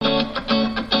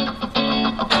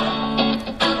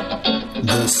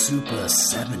The Super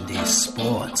 70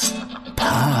 Sports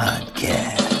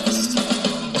Podcast.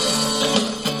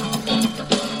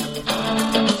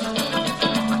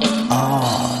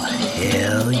 Oh,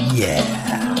 hell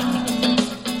yeah.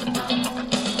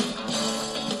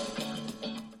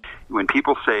 When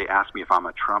people ask me if I'm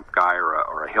a Trump guy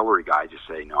or a Hillary guy, I just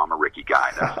say, no, I'm a Ricky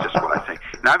guy. That's just what I think.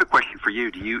 Now, I have a question for you.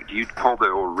 Do you pull the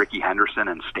old Ricky Henderson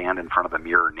and stand in front of the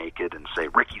mirror naked and say,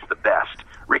 Ricky's the best?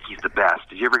 Ricky's the best.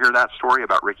 Did you ever hear that story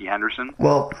about Ricky Henderson?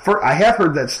 Well, I have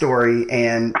heard that story,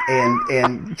 and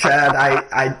Chad,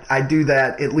 I do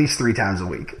that at least 3 times a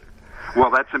week. Well,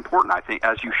 that's important, I think,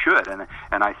 as you should, and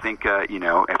I think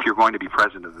if you're going to be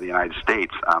president of the United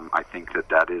States, I think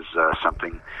that is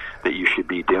something that you should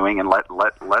be doing, and let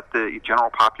the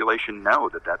general population know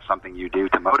that that's something you do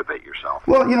to motivate yourself.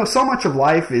 Well, so much of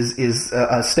life is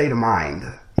a state of mind,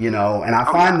 and I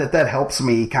find that helps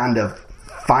me kind of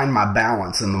find my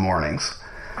balance in the mornings.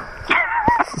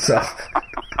 So.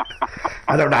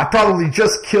 I don't know. I probably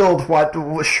just killed what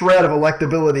shred of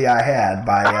electability I had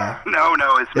by no,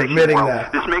 admitting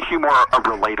that. This makes you more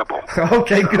relatable.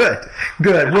 Okay, good.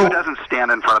 Who doesn't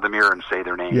stand in front of the mirror and say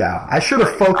their name? Yeah, I should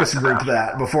have focus grouped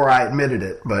that before I admitted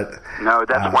it, but no,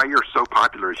 that's why you're so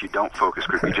popular. Is you don't focus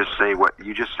group. You just say what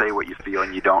you feel,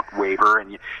 and you don't waver.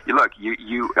 And you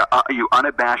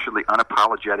unabashedly,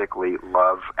 unapologetically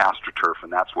love AstroTurf,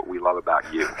 and that's what we love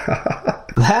about you.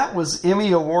 That was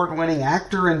Emmy Award-winning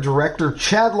actor and director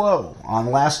Chad Lowe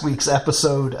on last week's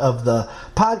episode of the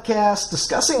podcast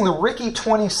discussing the Ricky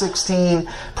 2016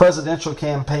 presidential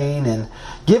campaign and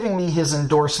giving me his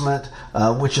endorsement,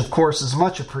 which of course is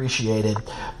much appreciated.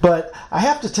 But I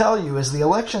have to tell you, as the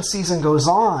election season goes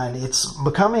on, it's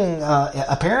becoming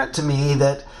apparent to me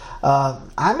that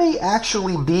I may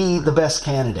actually be the best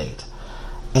candidate.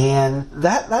 And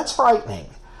that's frightening.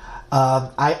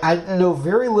 I know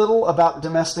very little about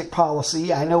domestic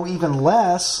policy. I know even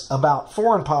less about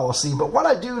foreign policy. But what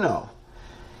I do know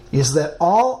is that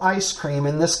all ice cream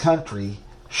in this country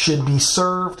should be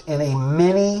served in a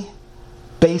mini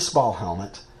baseball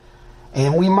helmet.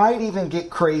 And we might even get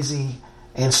crazy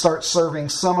and start serving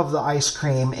some of the ice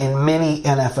cream in mini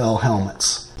NFL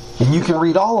helmets. And you can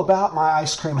read all about my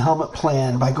ice cream helmet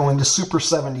plan by going to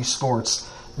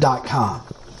super70sports.com.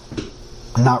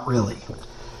 Not really.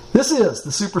 This is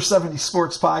the Super 70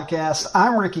 Sports Podcast.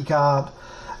 I'm Ricky Cobb.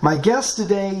 My guest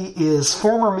today is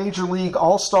former Major League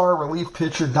All-Star relief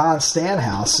pitcher Don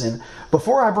Stanhouse. And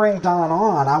before I bring Don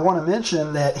on, I want to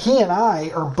mention that he and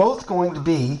I are both going to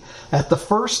be at the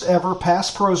first ever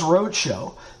Pass Pros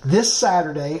Roadshow this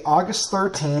Saturday, August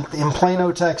 13th in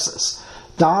Plano, Texas.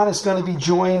 Don is going to be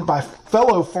joined by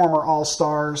fellow former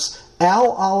All-Stars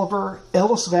Al Oliver,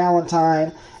 Ellis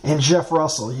Valentine, and Jeff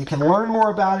Russell. You can learn more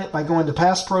about it by going to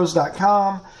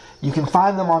passpros.com. You can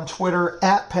find them on Twitter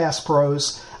at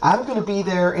passpros. I'm going to be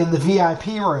there in the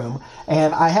VIP room,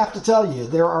 and I have to tell you,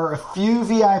 there are a few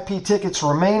VIP tickets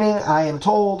remaining, I am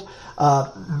told.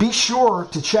 Be sure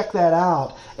to check that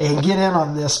out and get in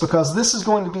on this, because this is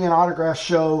going to be an autograph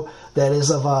show that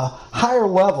is of a higher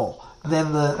level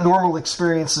than the normal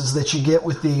experiences that you get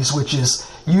with these, which is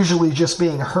usually just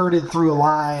being herded through a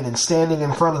line and standing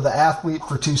in front of the athlete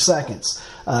for 2 seconds.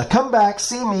 Come back,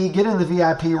 see me, get in the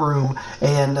VIP room,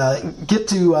 and get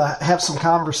to have some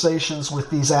conversations with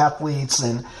these athletes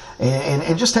and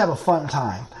just have a fun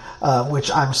time,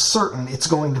 which I'm certain it's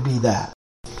going to be that.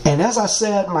 And as I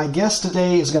said, my guest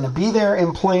today is going to be there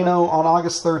in Plano on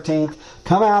August 13th.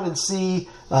 Come out and see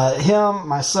him,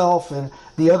 myself, and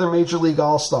the other Major League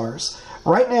All-Stars.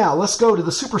 Right now, let's go to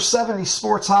the Super 70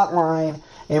 Sports Hotline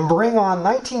and bring on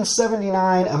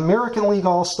 1979 American League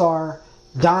All-Star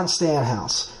Don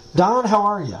Stanhouse. Don, how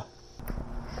are you?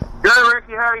 Good,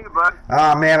 Ricky. How are you, bud?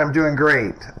 Man, I'm doing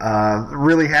great.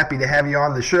 Really happy to have you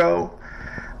on the show.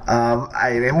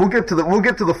 And we'll get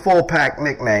to the full pack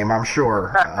nickname, I'm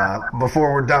sure,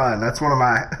 before we're done. That's one of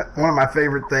my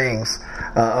favorite things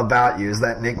about you is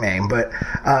that nickname. But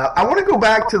I want to go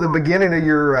back to the beginning of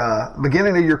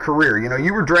your career.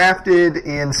 You were drafted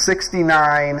in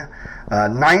 '69,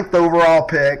 9th overall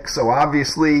pick. So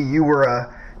obviously you were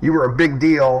a big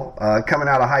deal coming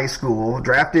out of high school.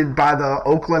 Drafted by the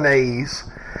Oakland A's.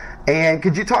 And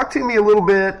could you talk to me a little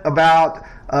bit about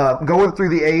going through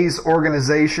the A's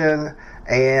organization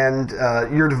and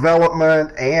your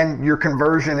development and your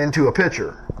conversion into a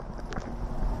pitcher?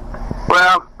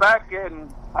 Well, I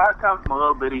come from a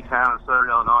little bitty town in southern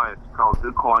Illinois. It's called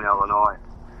DuQuoin, Illinois.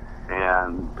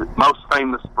 And most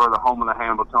famous for the home of the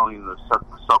Hambletonian, the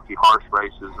Sulky horse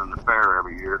races and the fair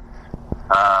every year.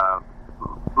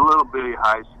 Little bitty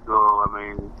high school. I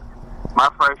mean, my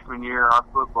freshman year, our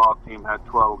football team had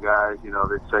 12 guys. You know,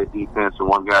 they'd say defense and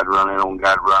one guy'd run in and one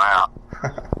guy'd run out.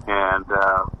 And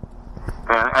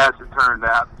as it turned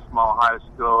out, small high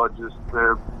school,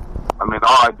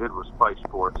 all I did was play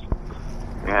sports.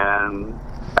 And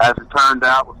as it turned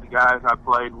out with the guys I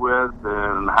played with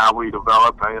and how we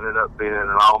developed, I ended up being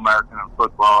an All-American in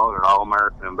football and an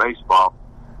All-American in baseball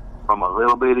from a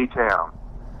little bitty town.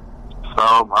 So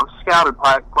I was scouted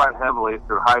quite heavily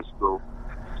through high school.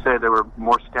 Say there were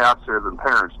more scouts there than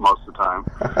parents most of the time.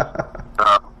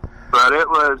 But it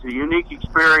was a unique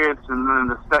experience. And then in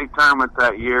the state tournament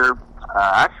that year,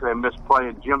 actually I missed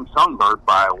playing Jim Sundberg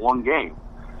by one game.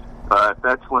 But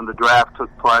that's when the draft took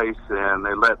place, and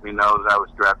they let me know that I was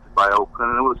drafted by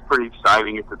Oakland, and it was pretty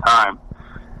exciting at the time.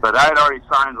 But I had already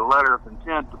signed a letter of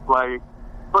intent to play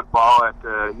football at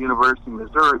the University of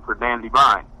Missouri for Dan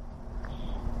Devine.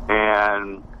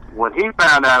 And when he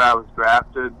found out I was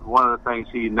drafted, one of the things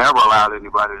he never allowed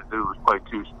anybody to do was play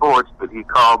two sports, but he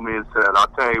called me and said, I'll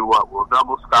tell you what, we'll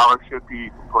double scholarship you.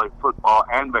 You can play football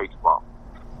and baseball.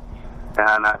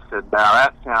 And I said, now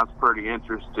that sounds pretty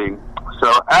interesting.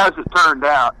 So as it turned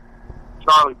out,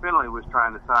 Charlie Finley was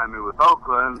trying to sign me with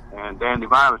Oakland, and Dan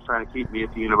Devine was trying to keep me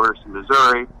at the University of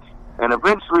Missouri. And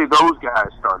eventually those guys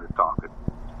started talking.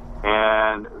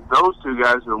 And those two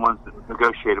guys are the ones that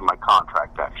negotiated my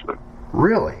contract, actually.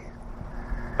 Really?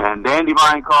 And Dan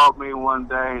Devine called me one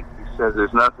day. He said,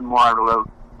 there's nothing more I'd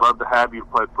love to have you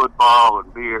play football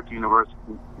and be here at the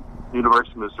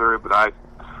University of Missouri, but I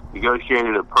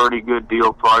negotiated a pretty good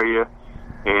deal for you,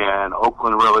 and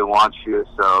Oakland really wants you,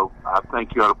 so I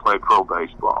think you ought to play pro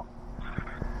baseball.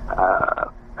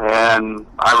 And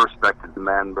I respected the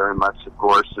man very much, of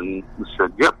course, and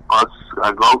said, yep, I'll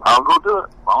go do it.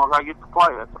 As long as I get to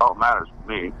play, that's all that matters to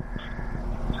me.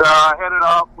 So I headed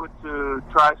off to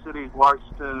Tri-Cities,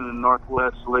 Washington, and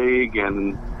Northwest League,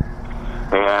 and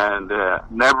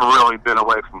never really been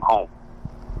away from home.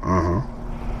 Mm-hmm.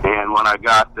 And when I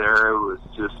got there, it was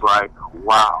just like,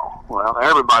 wow. Well,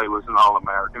 everybody was an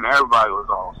All-American. Everybody was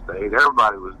All-State.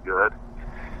 Everybody was good.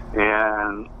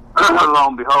 And lo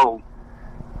and behold,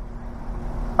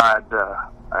 I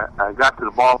got to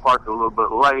the ballpark a little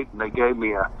bit late, and they gave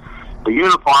me a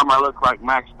uniform. I looked like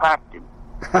Max Paxton.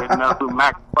 I didn't know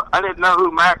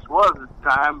who Max was at the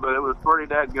time, but it was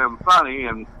pretty dadgum funny.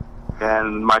 And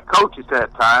my coach at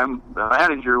that time, the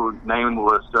manager, name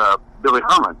was Billy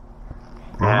Herman.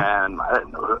 And I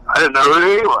didn't know who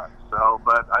he was. So,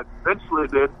 but I eventually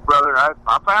did, brother. I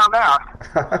found out.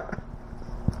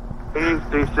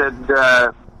 He said,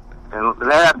 and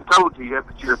they hadn't told you yet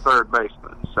that you're a third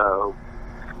baseman. So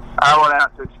I went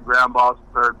out and took some ground balls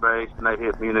at third base, and they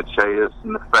hit me in the chest,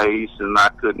 in the face, and I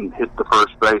couldn't hit the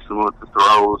first baseman with the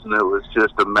throws, and it was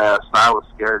just a mess. And I was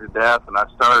scared to death, and I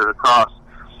started across.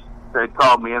 They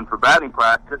called me in for batting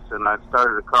practice, and I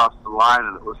started across the line,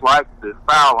 and it was like the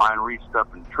foul line reached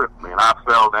up and tripped me, and I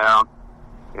fell down.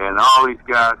 And all these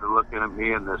guys are looking at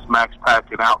me in this Max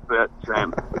Paxton outfit,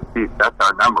 saying, that's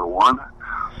our number one.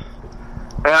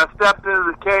 And I stepped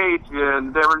into the cage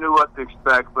and never knew what to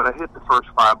expect, but I hit the first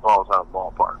 5 balls out of the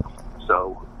ballpark.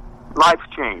 So life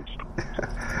changed.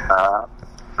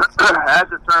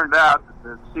 As it turned out,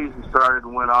 the season started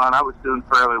and went on. I was doing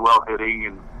fairly well hitting,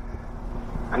 and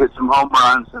I hit some home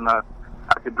runs, and I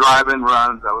could drive in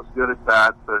runs. I was good at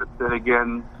that. But then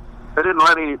again, they didn't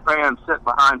let any fans sit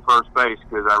behind first base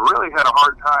because I really had a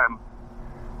hard time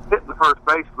hitting the first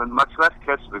baseman, much less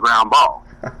catching the ground ball.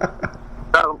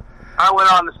 So I went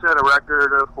on to set a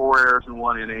record of 4 errors in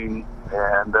 1 inning,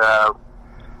 and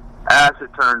as it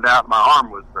turned out, my arm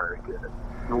was very good.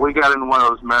 And we got into one of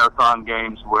those marathon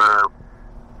games where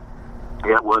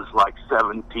it was like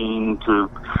 17-6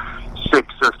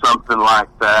 or something like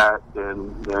that.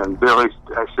 And Billy,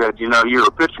 I said, you're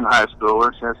a pitching high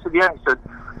schooler. So I said, yeah. He said,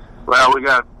 well, we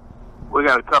got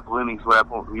a couple innings left.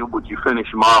 Would you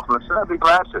finish them off? And I said, I'd be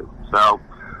glad to. So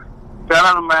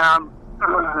got on the mound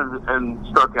and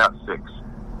struck out 6.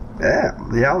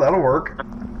 Yeah, that'll work.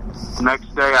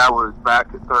 Next day, I was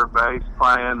back at third base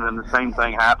playing, and the same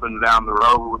thing happened down the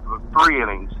road with 3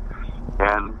 innings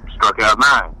and struck out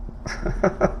 9.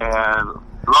 And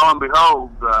lo and behold,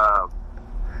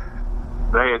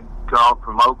 they had called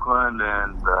from Oakland,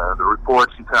 and the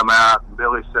reports had come out, and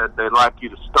Billy said they'd like you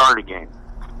to start a game.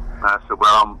 And I said,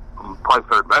 well, I'm play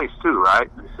third base too, right?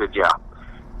 And he said, yeah.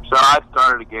 So I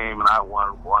started a game, and I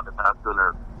won 1-0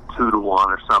 or 2-1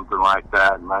 or something like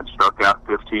that, and I struck out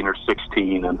 15 or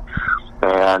 16, and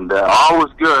all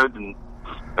was good. And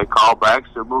they called back,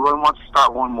 said, well, why don't you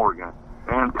start one more game?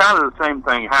 And kind of the same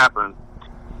thing happened.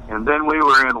 And then we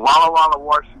were in Walla Walla,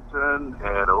 Washington,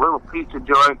 at a little pizza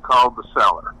joint called The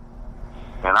Cellar.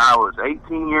 And I was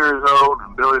 18 years old,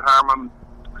 and Billy Herman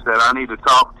said, I need to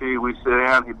talk to you. We sit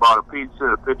down. He bought a pizza,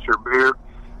 a pitcher of beer,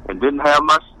 and didn't have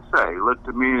much to say. He looked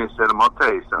at me and he said, I'm going to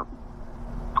tell you something.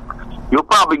 You'll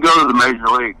probably go to the major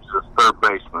leagues as third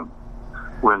baseman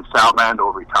when Sal Bando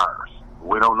retires.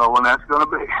 We don't know when that's going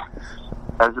to be.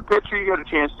 As a pitcher, you get a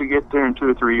chance to get there in 2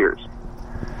 or 3 years.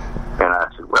 And I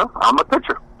said, well, I'm a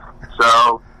pitcher.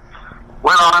 So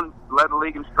went on, led the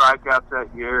league in strikeouts that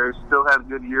year, still had a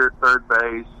good year at third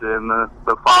base. And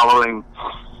the following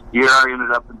year, I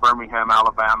ended up in Birmingham,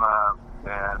 Alabama,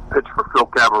 and pitched for Phil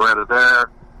Cavaretta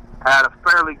there. Had a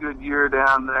fairly good year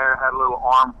down there, had a little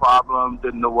arm problem,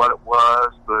 didn't know what it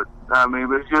was, but, I mean, it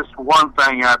was just one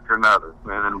thing after another.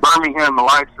 And in Birmingham, the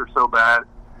lights were so bad,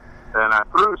 and I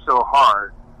threw so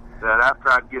hard that after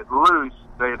I'd get loose,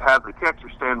 they'd have the catcher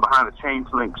stand behind a chain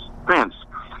link fence,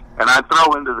 and I'd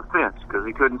throw into the fence because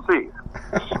he couldn't see it.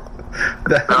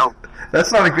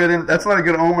 That's not a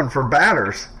good omen for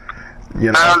batters.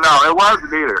 You know? No, it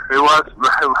wasn't either. It wasn't.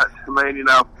 I mean, you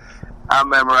know, I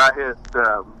remember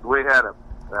we had a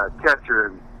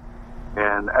catcher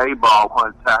and A-ball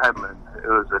one time, and it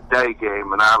was a day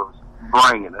game, and I was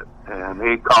bringing it, and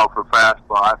he called for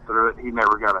fastball. I threw it. He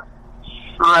never got a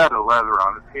shred of leather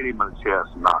on it. Hit him in the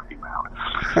chest and knocked him out.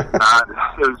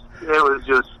 It was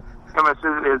just, I mean,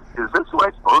 is this the way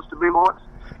it's supposed to be, boys?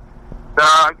 So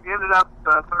I ended up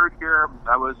third year.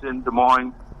 I was in Des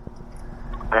Moines,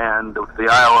 and the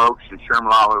Iowa Oaks, and Sherman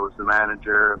Lawler was the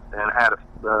manager, and had a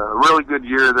really good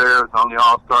year there. I was on the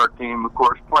All-Star team, of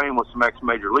course, playing with some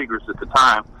ex-major leaguers at the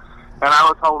time, and I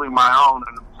was holding my own.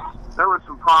 And there was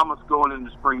some promise going into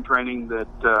spring training that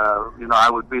I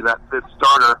would be that fifth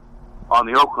starter on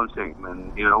the Oakland team,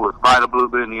 and with Vida Blue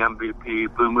being the MVP,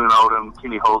 Blue Moon Odom,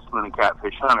 Kenny Holtzman, and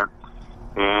Catfish Hunter,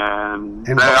 and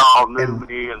they all knew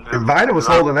me. And Vida was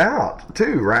holding out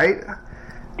too, right?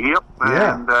 Yep.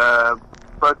 Yeah. And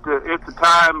but at the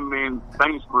time, I mean,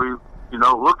 things were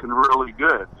looking really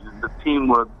good. The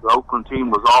Oakland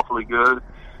team was awfully good,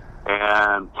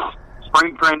 and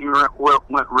spring training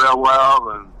went real well.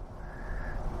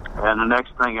 And the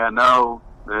next thing I know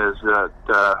is that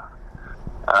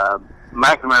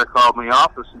McNamara called me in the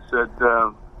office and said,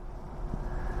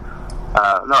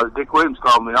 Dick Williams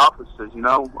called me in the office and says,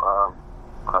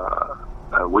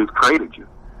 we've traded you.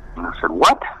 And I said,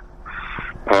 what?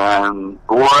 And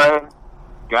boy,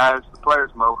 guys, the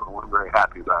players from Oakland weren't very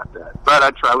happy about that. But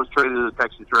I was traded to the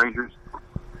Texas Rangers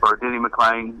for Denny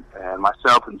McClain and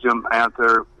myself and Jim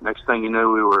Panther. Next thing you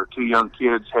knew, we were two young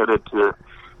kids headed to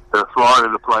Florida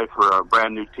to play for a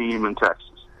brand new team in Texas.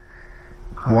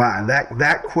 Wow,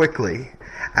 that quickly.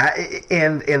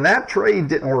 And that trade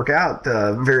didn't work out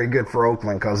very good for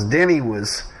Oakland because Denny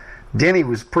was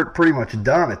pretty much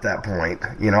done at that point.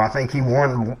 I think he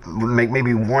won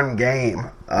maybe one game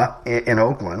in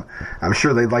Oakland. I'm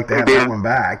sure they'd like to have that one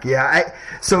back. Yeah.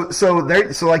 So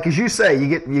like as you say,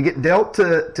 you get dealt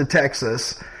to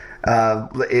Texas.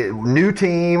 New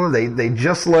team. They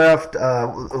just left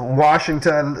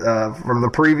Washington from the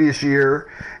previous year,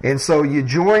 and so you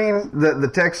join the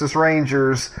Texas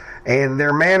Rangers, and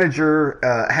their manager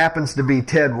happens to be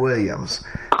Ted Williams.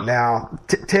 Now,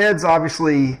 Ted's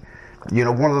obviously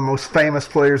one of the most famous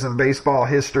players in baseball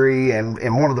history, and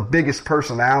one of the biggest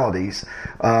personalities.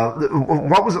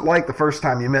 What was it like the first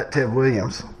time you met Ted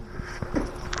Williams?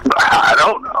 I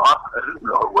don't know. I didn't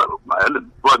know I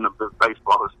wasn't a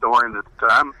baseball historian at the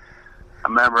time. I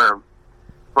remember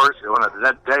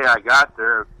that day I got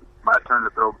there, my turn to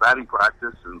throw batting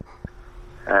practice,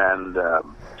 and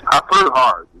I threw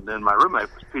hard. And then my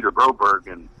roommate was Peter Broberg,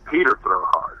 and Peter threw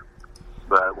hard.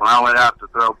 But when I went out to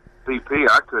throw BP,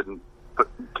 I couldn't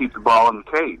keep the ball in the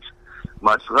cage,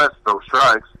 much less throw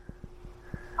strikes.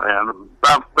 And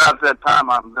about that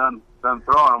time, I'm done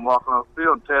throwing. I'm walking off the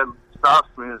field, and Ted stops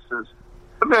me and says,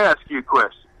 let me ask you a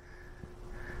question.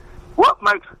 What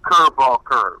makes a curveball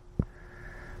curve?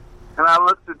 And I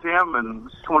looked at him and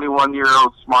this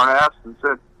 21-year-old smartass and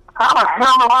said, how the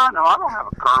hell do I know? I don't have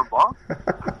a curveball.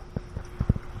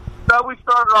 So we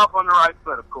started off on the right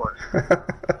foot, of course.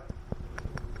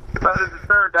 But as it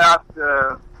turned out,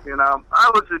 I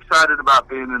was excited about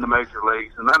being in the major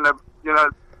leagues, and I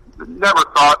never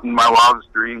thought in my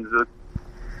wildest dreams that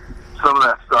some of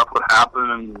that stuff would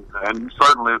happen, and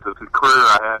certainly the career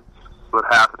I had would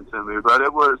happen to me. But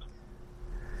it was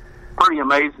pretty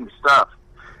amazing stuff.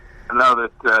 I know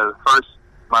that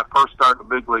my first start in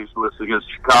the big leagues was against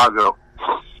Chicago,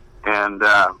 and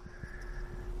there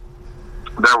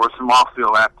were some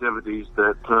off-field activities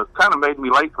that kind of made me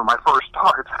late for my first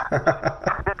start.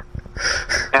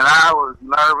 And I was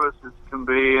nervous as can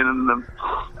be. And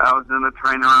I was in the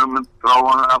training room and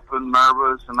throwing up and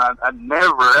nervous. And I'd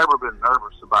never, ever been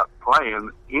nervous about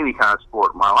playing any kind of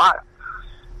sport in my life.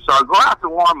 So I go out to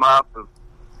warm up, and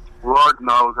Lord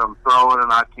knows I'm throwing,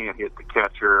 and I can't hit the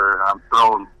catcher. I'm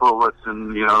throwing bullets,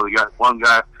 and, you got one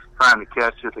guy trying to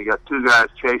catch it. They got two guys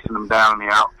chasing them down in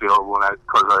the outfield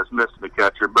because I was missing the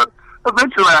catcher. But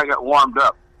eventually I got warmed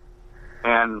up.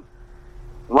 And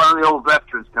one of the old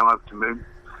veterans came up to me,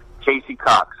 Casey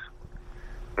Cox,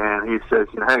 and he says,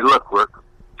 hey, look, Rick,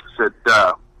 said,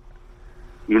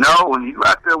 when you go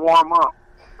out there warm up,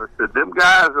 I said, them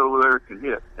guys over there can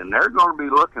hit, and they're going to be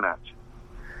looking at you.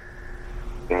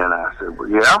 And I said, well,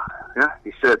 yeah.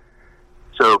 He said,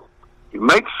 so you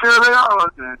make sure they are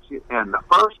looking at you, and the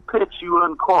first pitch you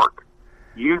uncork,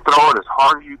 you throw it as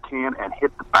hard as you can and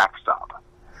hit the backstop.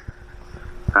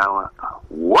 And I went,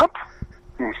 what?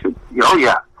 And he said, oh,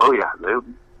 yeah.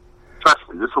 Trust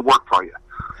me, this will work for you.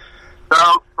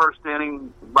 So, first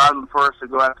inning, bottom of the first, I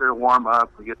go out there and warm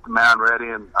up. We get the mound ready,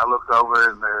 and I look over,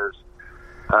 and there's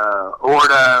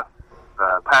Orta,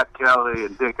 Pat Kelly,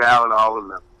 and Dick Allen all in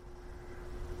the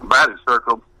batting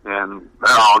circle, and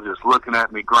they're all just looking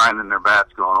at me, grinding their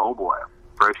bats, going, oh, boy,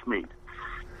 fresh meat.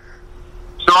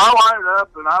 So I lined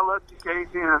up, and I looked at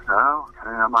Casey, and I said, oh, okay,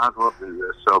 I might as well do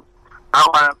this. So I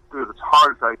lined up, threw it as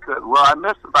hard as I could. Well, I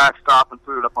missed the backstop and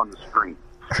threw it up on the screen.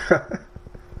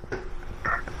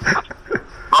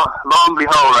 Lo and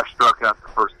behold, I struck out the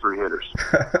first three hitters.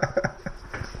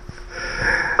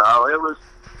 So it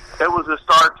was a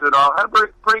start to it all. Had a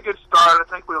pretty good start. I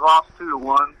think we lost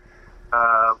 2-1.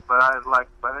 But I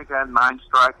think I had 9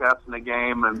 strikeouts in the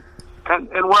game, and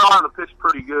went on to pitch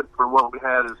pretty good for what we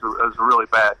had as a really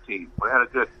bad team. We had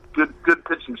a good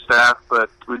pitching staff, but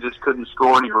we just couldn't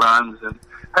score any runs, and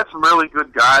had some really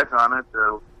good guys on it.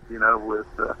 With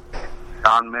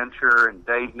Don Mencher and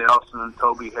Dave Nelson and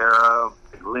Toby Hara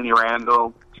and Lenny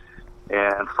Randall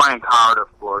and Frank Howard,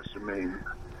 of course. I mean,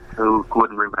 who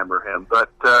wouldn't remember him?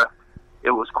 But it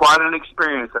was quite an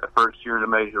experience that first year in the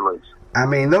major leagues. I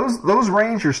mean, those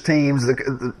Rangers teams,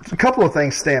 a couple of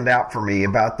things stand out for me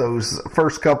about those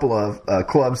first couple of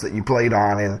clubs that you played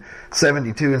on in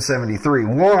 72 and 73.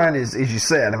 One is, as you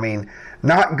said, I mean,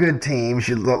 not good teams.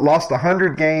 You lost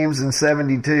 100 games in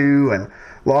 72 and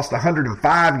lost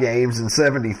 105 games in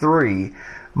 73.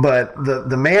 But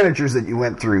the managers that you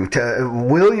went through,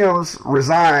 Williams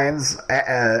resigns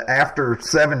after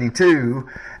 72,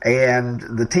 and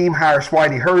the team hires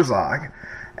Whitey Herzog,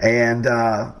 and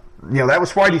that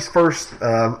was Whitey's first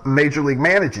major league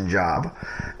managing job,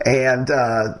 and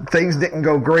things didn't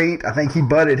go great. I think he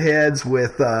butted heads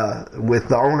with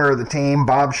the owner of the team,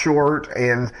 Bob Short,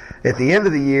 and at the end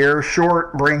of the year,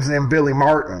 Short brings in Billy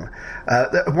Martin.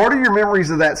 What are your memories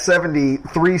of that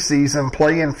 73 season,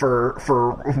 playing for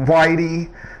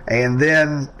Whitey and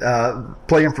then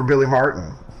playing for Billy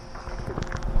Martin?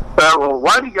 Well,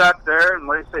 Whitey got there, and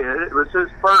like I say, it was his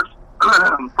first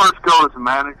go as a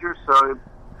manager, so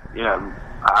yeah,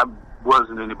 I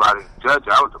wasn't anybody's judge.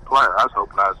 I was a player. I was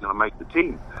hoping I was going to make the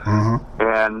team. Mm-hmm.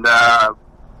 And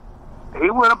he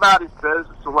went about his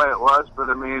business the way it was, but,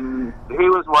 I mean, he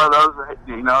was one of those, as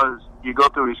you go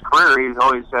through his career, he's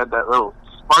always had that little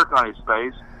spark on his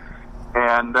face.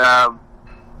 And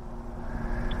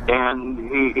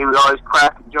he was always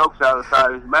cracking jokes out of the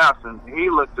side of his mouth, and he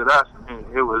looked at us, and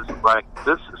it was like,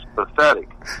 this is pathetic.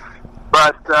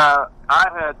 But I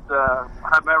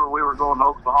remember we were going to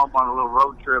Oklahoma on a little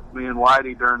road trip, me and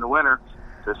Whitey, during the winter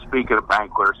to speak at a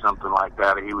banquet or something like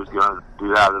that. He was going to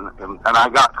do that, and I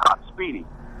got caught speeding.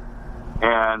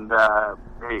 And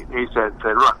he said,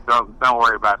 look, don't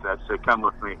worry about that. He said, come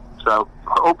with me. So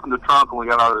I opened the trunk, and we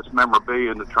got all this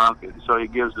memorabilia in the trunk. And so he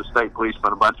gives the state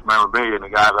policeman a bunch of memorabilia, and the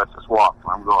guy lets us walk.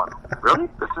 And I'm going, really?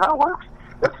 This is how it works?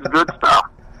 This is good stuff.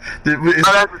 But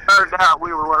as it turned out,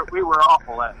 we were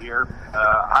awful that year.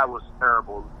 I was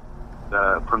terrible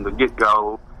from the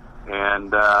get-go,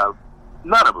 and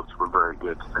none of us were very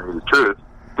good, to tell you the truth.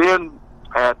 Then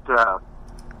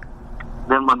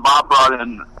when Bob brought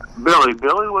in Billy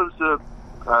was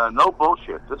no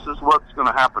bullshit. This is what's going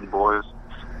to happen, boys.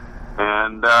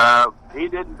 And he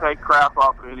didn't take crap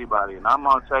off of anybody. And I'm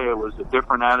going to tell you, it was a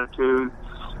different attitude.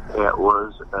 It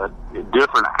was a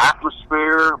different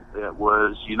atmosphere. It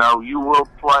was, you will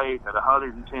play at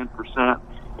 110%,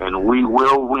 and we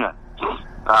will win.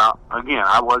 Again,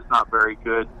 I was not very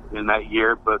good in that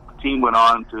year, but the team went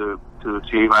on to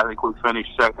achieve. I think we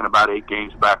finished second, about 8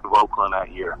 games back of Oakland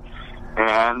that year.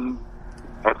 And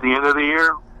at the end of the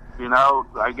year,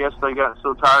 I guess they got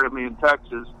so tired of me in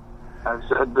Texas. I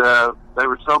said they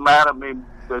were so mad at me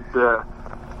that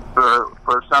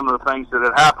for some of the things that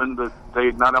had happened, that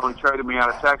they not only traded me out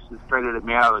of Texas, traded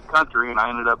me out of the country, and I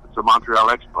ended up at the Montreal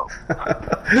Expo.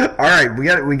 All right, we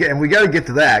got to get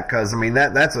to that, because I mean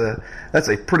that's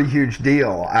a pretty huge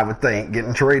deal, I would think,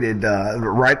 getting traded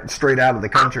right straight out of the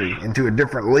country into a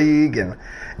different league and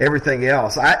everything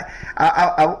else. I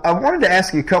wanted to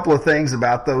ask you a couple of things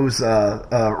about those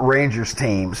Rangers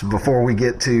teams before we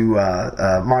get to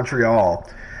Montreal.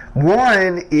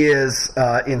 One is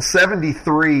in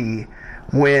 '73,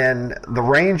 when the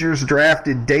Rangers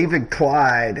drafted David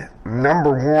Clyde,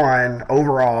 number 1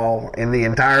 overall in the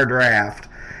entire draft,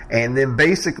 and then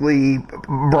basically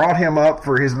brought him up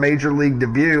for his major league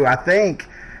debut. I think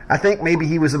maybe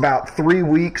he was about 3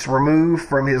 weeks removed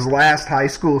from his last high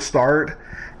school start,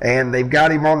 and they've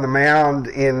got him on the mound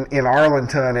in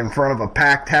Arlington in front of a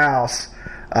packed house,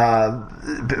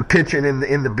 pitching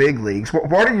in the big leagues.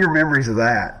 What are your memories of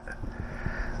that?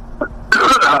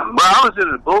 Well, I was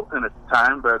in the bullpen at the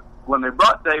time, but when they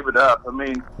brought David up, I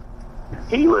mean,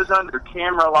 he was under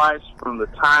camera lights from the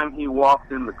time he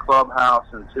walked in the clubhouse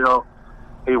until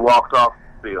he walked off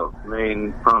the field. I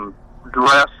mean, from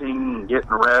dressing and getting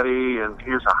ready, and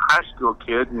he was a high school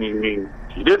kid, and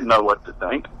he didn't know what to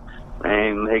think.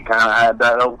 And he kind of had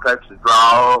that old Texas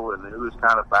drawl, and it was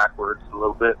kind of backwards a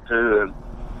little bit too,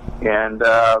 and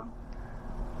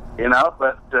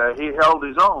but he held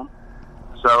his own.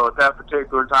 So at that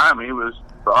particular time, he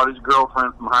brought his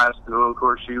girlfriend from high school. Of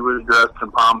course, she was dressed in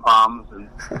pom-poms, and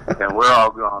we're all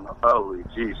going, holy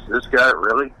jeez, this guy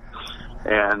really?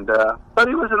 And but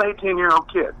he was an 18-year-old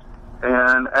kid.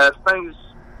 And as things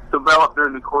developed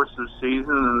during the course of the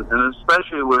season, and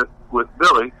especially with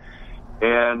Billy,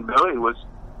 and Billy was,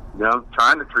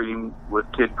 trying to treat him with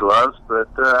kid gloves, but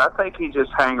I think he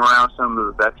just hung around some of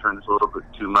the veterans a little bit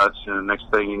too much, and the next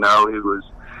thing you know, he was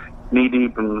knee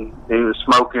deep, and he was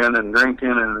smoking and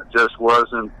drinking, and it just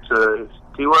wasn't.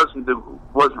 He wasn't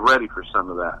ready for some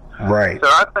of that. Right. So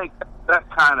I think that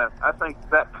kind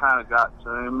of got to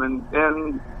him,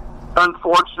 and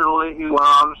unfortunately, he went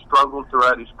on to struggle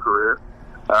throughout his career.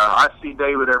 I see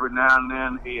David every now and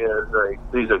then.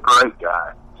 He's a great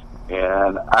guy,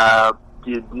 and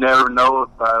you'd never know it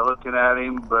by looking at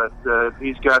him, but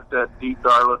he's got that deep,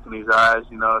 dark look in his eyes.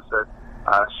 It's that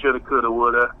shoulda, coulda,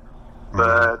 woulda.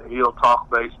 But he'll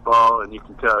talk baseball, and you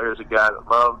can tell here's a guy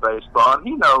that loves baseball. And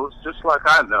he knows, just like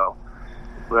I know,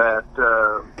 that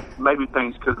maybe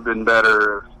things could have been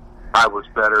better if I was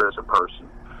better as a person.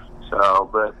 So,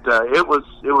 but it was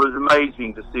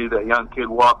amazing to see that young kid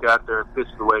walk out there and pitch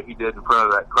the way he did in front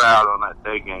of that crowd on that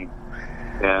day game,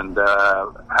 and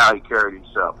how he carried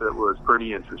himself. It was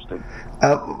pretty interesting.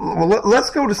 Well, let's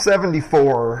go to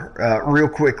 '74 real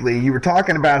quickly. You were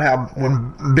talking about how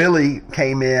when Billy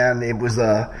came in, it was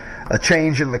a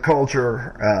change in the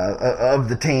culture of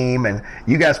the team, and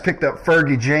you guys picked up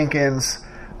Fergie Jenkins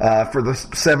for the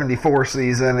 '74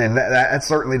 season, and that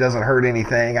certainly doesn't hurt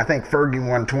anything. I think Fergie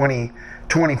won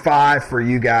 25 for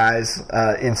you guys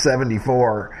in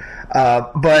 '74.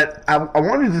 But I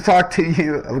wanted to talk to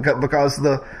you because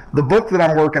the book that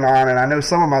I'm working on, and I know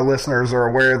some of my listeners are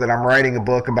aware that I'm writing a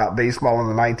book about baseball in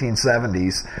the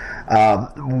 1970s.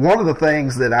 One of the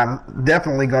things that I'm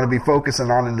definitely going to be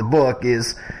focusing on in the book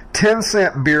is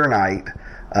 10-cent beer night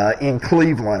in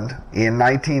Cleveland in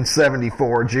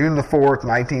 1974, June the 4th,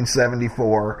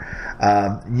 1974.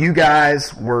 You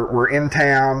guys were in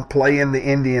town playing the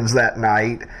Indians that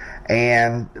night.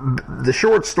 And the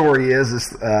short story is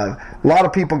a lot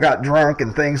of people got drunk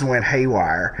and things went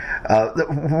haywire.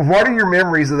 What are your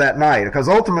memories of that night? Because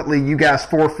ultimately you guys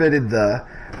forfeited the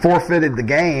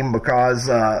game because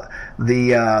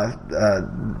the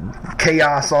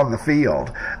chaos on the field.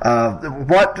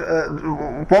 What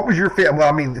was your well?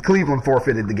 I mean, Cleveland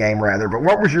forfeited the game rather. But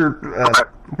what was your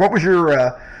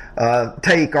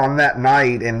take on that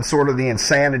night and sort of the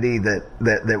insanity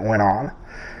that went on?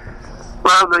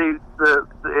 Well,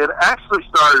 it actually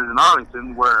started in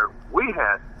Arlington, where we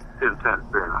had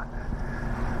 10-cent beer night.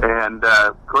 And,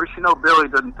 of course, Billy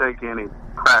doesn't take any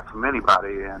crap from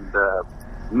anybody. And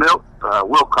Milt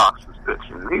Wilcox was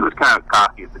pitching. He was kind of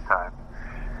cocky at the time.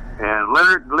 And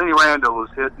Lenny Randall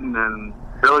was hitting, and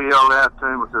Billy yelled out to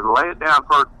him and said, "Lay it down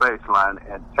first baseline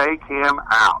and take him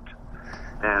out."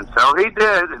 And so he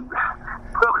did, and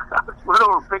Wilcox went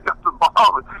over to pick up the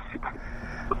ball.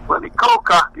 When he cold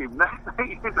cocked him, next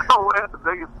thing you know, we had the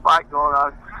biggest fight going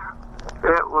on.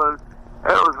 It was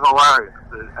hilarious,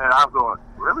 and I'm going,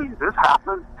 really? This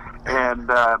happened? And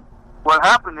what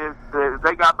happened is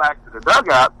they got back to the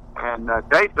dugout, and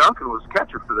Dave Duncan was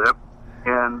catcher for them,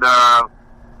 and our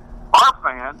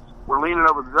fans were leaning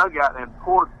over the dugout and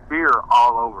poured beer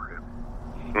all over him,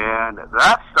 and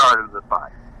that started the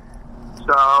fight.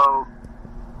 So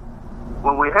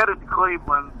when we headed to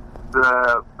Cleveland,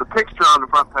 the picture on the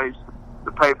front page of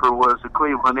the paper was a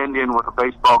Cleveland Indian with a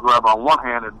baseball glove on one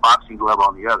hand and a boxing glove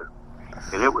on the other.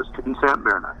 And it was 10-cent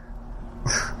beer night.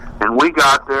 And we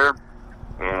got there,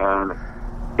 and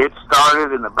it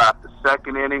started in about the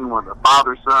second inning when the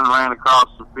father-son ran across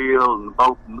the field,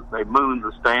 and they mooned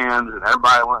the stands, and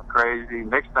everybody went crazy.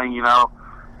 Next thing you know,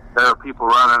 there are people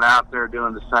running out there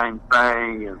doing the same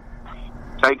thing and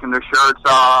taking their shirts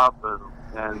off,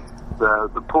 and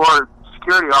the poor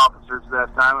security officers at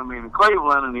that time. I mean, in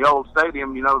Cleveland, in the old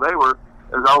stadium, they were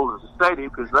as old as the stadium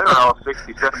because they were all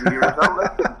 60, 70 years old. They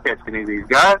couldn't catch any of these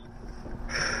guys.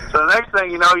 So the next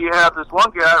thing you know, you have this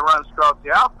one guy that runs across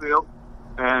the outfield,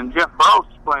 and Jeff Burroughs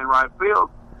is playing right field,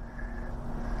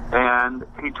 and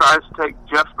he tries to take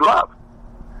Jeff's glove.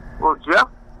 Well, Jeff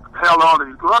held on to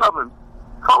his glove and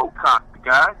cold cocked the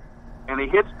guy, and he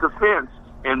hits the fence.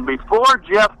 And before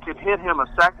Jeff could hit him a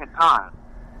second time,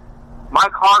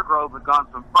 Mike Hargrove had gone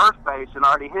from first base and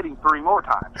already hit him 3 more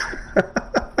times.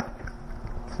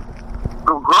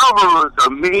 Grover was a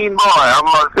mean boy, I'm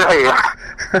going to tell you.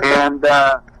 And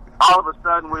all of a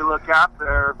sudden we look out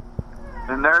there,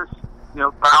 and there's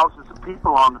thousands of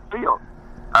people on the field.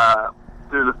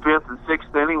 Through the 5th and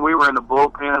 6th inning, we were in the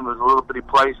bullpen. It was a little bitty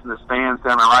place in the stands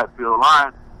down the right field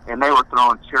line, and they were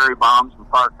throwing cherry bombs and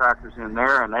firecrackers in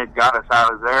there, and they'd got us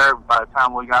out of there. By the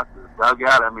time we got to the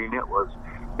dugout, I mean,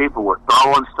 people were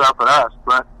throwing stuff at us.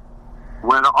 But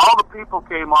when all the people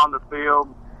came on the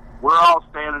field, we're all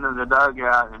standing in the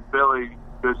dugout, and Billy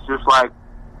was just like,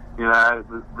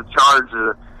 the charge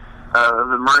of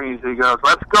the Marines. He goes,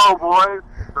 "Let's go, boys."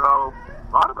 So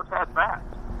a lot of us had bats,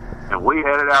 and we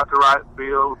headed out to right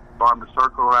field, formed a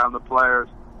circle around the players,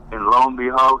 and lo and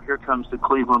behold, here comes the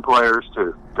Cleveland players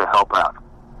to help out.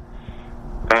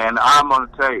 And I'm going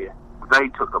to tell you, they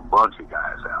took a bunch of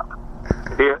guys out.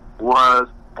 It was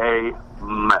a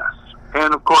mess.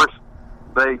 And of course,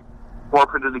 they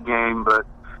forfeited the game, but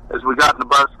as we got in the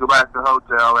bus to go back to the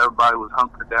hotel, everybody was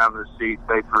hunkered down in their seats.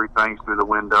 They threw things through the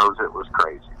windows. It was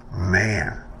crazy.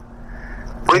 Man.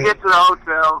 We get to the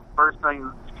hotel. First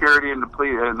thing, security and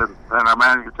our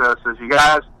manager tells us, "You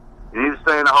guys, you need to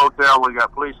stay in the hotel. We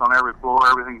got police on every floor.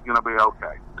 Everything's going to be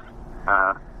okay."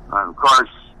 And of course,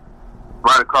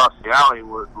 right across the alley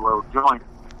was the little joint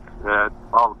that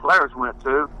all the players went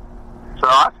to. So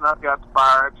I snuck out the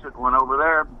fire exit, went over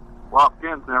there, walked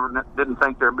in, didn't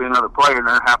think there'd be another player in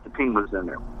there. Half the team was in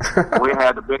there. We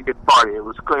had the biggest party. It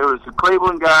was the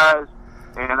Cleveland guys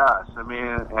and us. I mean,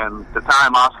 and at the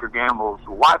time, Oscar Gamble's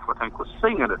wife, I think, was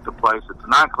singing at the place at the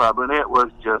nightclub, and it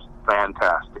was just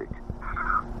fantastic.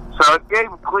 So it gave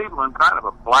Cleveland kind of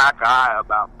a black eye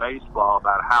about baseball,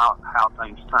 about how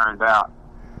things turned out.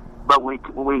 But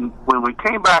when we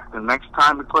came back the next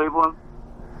time to Cleveland,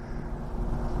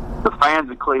 the fans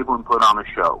of Cleveland put on a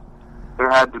show. There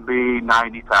had to be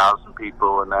 90,000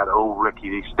 people in that old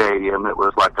rickety stadium. It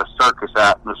was like a circus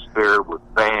atmosphere with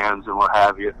bands and what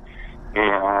have you.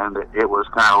 And it was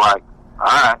kind of like, all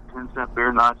right, 10-cent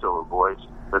beer night's over, boys.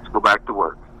 Let's go back to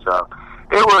work. So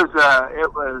it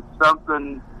was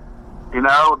something,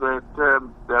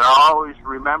 that I always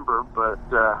remember. But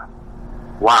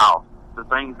wow, the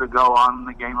things that go on in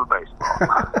the game of baseball.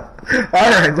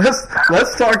 All right,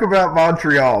 let's talk about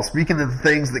Montreal. Speaking of the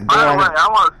things that go on. By the way, I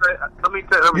want to say, let me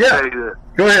tell you this.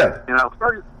 Go ahead.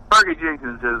 Fergie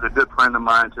Jenkins is a good friend of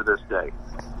mine to this day.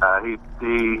 He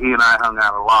and I hung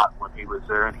out a lot when he was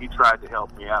there, and he tried to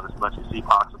help me out as much as he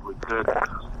possibly could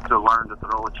to learn to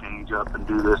throw a changeup and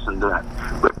do this and that.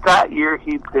 But that year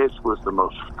he pitched was the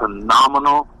most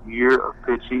phenomenal year of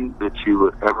pitching that you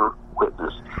would ever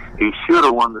witness. He should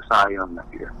have won the Cy Young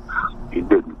that year. He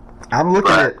didn't. I'm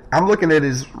looking at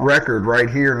his record right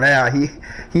here now.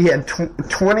 He had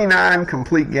 29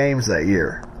 complete games that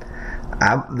year.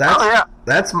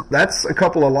 That's a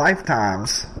couple of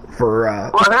lifetimes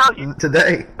for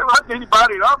today. There wasn't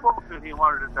anybody in our bullpen he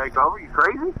wanted to take over. You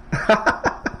crazy?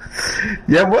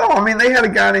 Yeah, well, I mean, they had a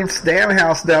guy named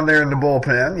Stanhouse down there in the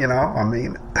bullpen.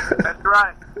 That's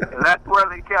right, and that's where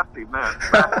they kept him, man.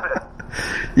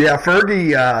 Yeah,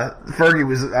 Fergie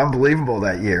was unbelievable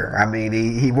that year. I mean,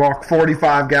 he walked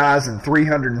 45 guys in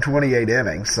 328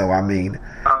 innings. So I mean,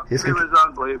 he was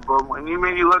unbelievable. When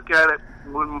you look at it,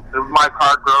 when Mike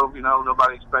Hargrove,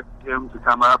 nobody expected him to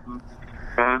come up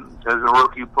and as a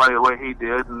rookie play the way he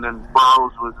did, and then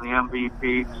Burroughs was the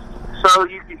MVP. So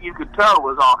you could tell it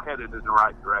was all headed in the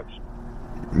right direction.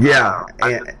 Yeah,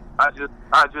 I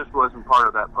just wasn't part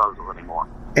of that puzzle anymore.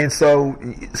 And so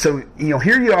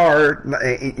here you are.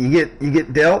 You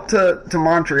get dealt to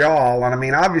Montreal, and I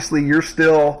mean, obviously you're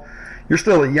still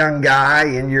a young guy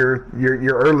in your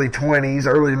early 20s,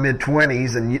 early to mid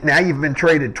 20s, and now you've been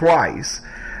traded twice.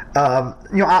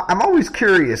 I'm always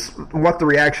curious what the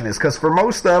reaction is, because for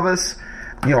most of us,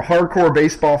 hardcore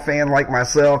baseball fan like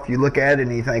myself, you look at it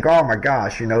and you think, oh my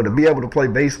gosh, to be able to play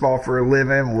baseball for a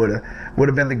living would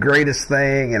have been the greatest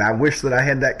thing, and I wish that I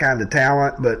had that kind of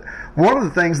talent. But one of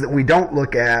the things that we don't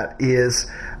look at is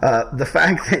the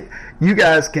fact that you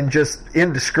guys can just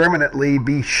indiscriminately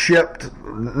be shipped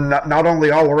not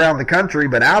only all around the country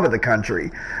but out of the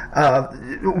country.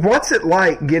 What's it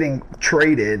like getting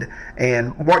traded,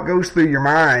 and what goes through your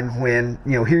mind when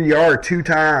here you are 2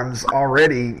 times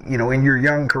already in your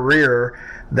young career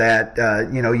that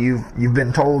you've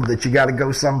been told that you got to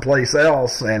go someplace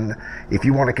else, and if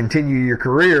you want to continue your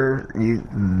career,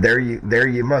 there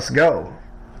you must go.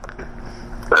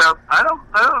 I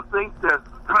don't think that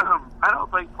I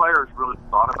don't think players really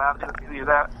thought about any of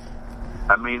that.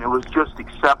 I mean, it was just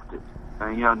accepted,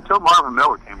 and until Marvin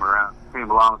Miller came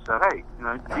along and said, "Hey,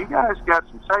 you guys got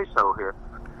some say-so here."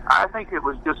 I think it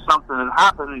was just something that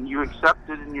happened, and you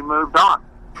accepted and you moved on.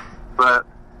 But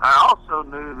I also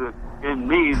knew that in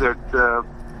me that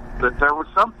there was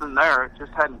something there; it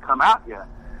just hadn't come out yet.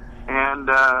 And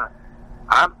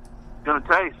I'm going to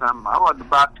tell you something. I wasn't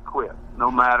about to quit,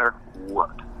 no matter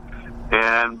what.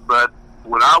 But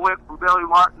when I went from Billy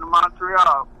Martin to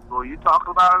Montreal, well, you talk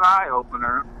about an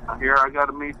eye-opener. Here I got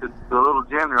to meet the little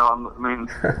general,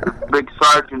 Big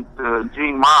Sergeant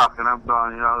Gene Mock, and I'm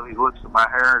going, he looks at my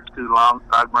hair, it's too long,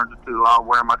 sideburns are too long,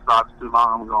 wearing my socks too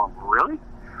long. I'm going, really?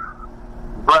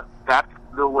 But that's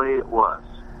the way it was.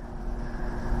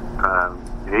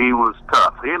 He was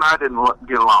tough. He and I didn't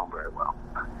get along very well.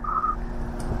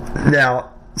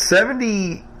 Now,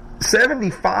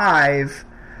 75,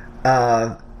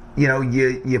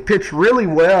 you pitched really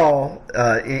well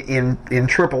in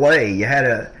AAA. You had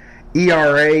a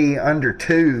ERA under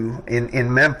 2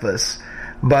 in Memphis,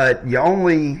 but you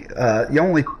only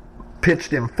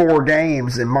pitched in 4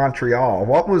 games in Montreal.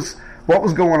 What was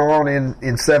going on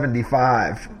in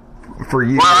 75 for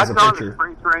you as a pitcher?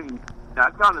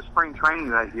 I'd gone to spring training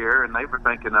that year, and they were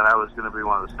thinking that I was going to be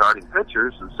one of the starting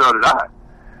pitchers, and so did I.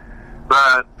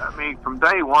 But from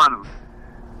day one,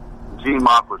 Gene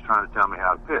Mock was trying to tell me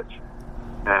how to pitch.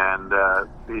 And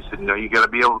he said, you got to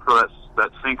be able to throw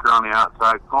that sinker on the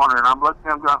outside corner. And I'm looking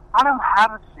at him going, I don't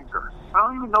have a sinker. I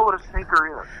don't even know what a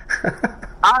sinker is.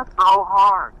 I throw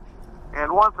hard.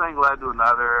 And one thing led to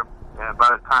another. And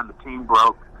by the time the team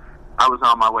broke, I was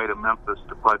on my way to Memphis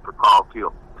to play for Carl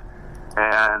Teal.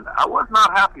 And I was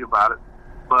not happy about it,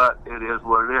 but it is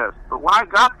what it is. But when I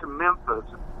got to Memphis,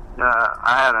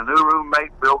 I had a new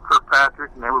roommate, Bill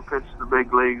Kirkpatrick, never pitched the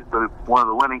big leagues, but one of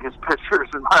the winningest pitchers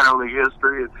in minor league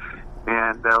history.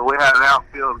 And we had an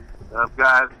outfield of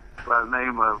guys by the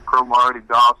name of Cromartie,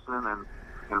 Dawson,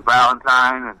 and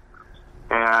Valentine.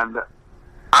 And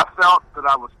I felt that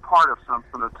I was part of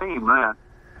something, a team then.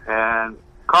 And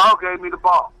Carl gave me the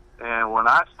ball. And when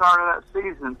I started that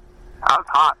season, I was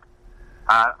hot.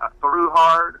 I threw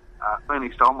hard. I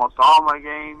finished almost all my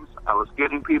games. I was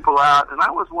getting people out, and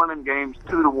I was winning games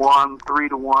 2-1,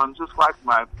 3-1, just like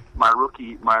my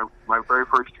very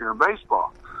first year in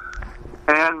baseball.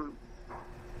 And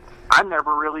I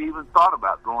never really even thought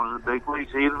about going to the big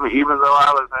leagues, even though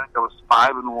I think I was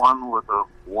 5-1 with a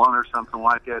 1 or something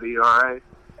like that ERA.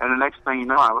 And the next thing you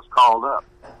know, I was called up.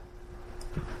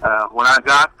 When I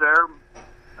got there,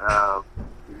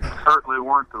 certainly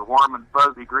weren't the warm and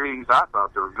fuzzy greetings I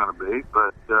thought they were going to be,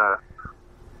 but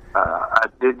I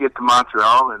did get to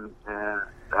Montreal, and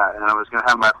I was going to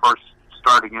have my first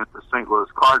start against the St.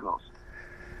 Louis Cardinals.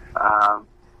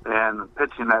 And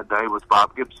pitching that day was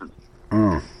Bob Gibson,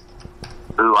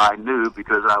 who I knew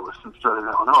because I was from Southern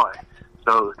Illinois.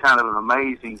 So it was kind of an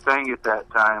amazing thing at that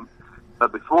time.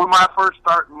 But before my first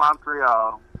start in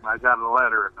Montreal, I got a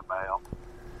letter in the mail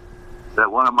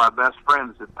that one of my best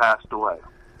friends had passed away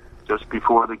just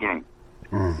before the game.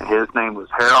 His name was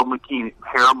Harold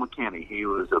McKinney. He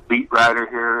was a beat writer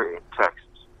here in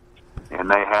Texas, and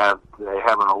they have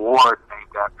an award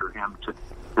named after him to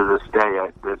this day.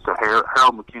 It's a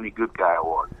Harold McKinney Good Guy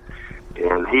Award,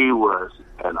 and he was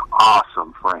an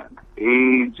awesome friend.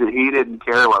 He didn't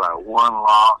care whether I won,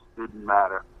 lost, didn't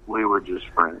matter. We were just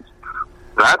friends.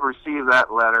 But I'd received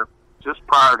that letter just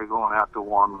prior to going out to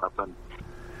warm up, and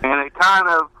it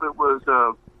was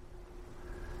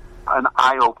an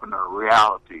eye-opener,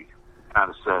 reality kind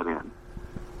of set in.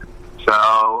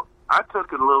 So I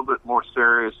took it a little bit more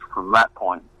serious from that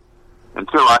point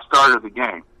until I started the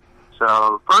game. So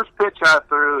the first pitch I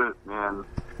threw in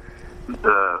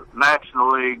the National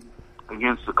League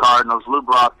against the Cardinals, Lou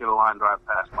Brock hit a line drive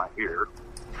past my ear.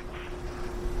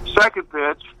 Second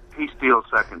pitch, he steals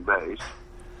second base.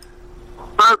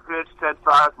 Third pitch, Ted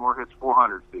Sizemore hits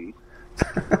 400 feet.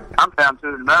 I'm down 2-0. They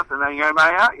ain't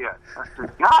anybody out yet. I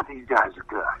said, God, these guys are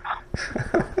good.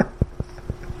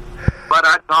 But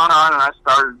I'd gone on and I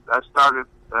started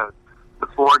the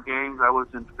 4 games. I was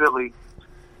in Philly,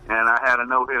 and I had a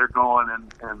no-hitter going in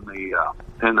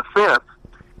the 5th.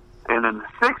 And in the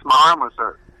 6th, my arm was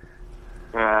hurt.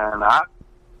 And I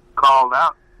called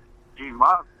out Gene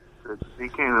Moss. He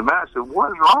came to the mat. I said,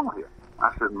 what is wrong with you?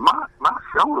 I said, my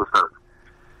shoulder's hurt.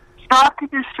 How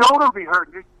could your shoulder be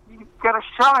hurt? You get a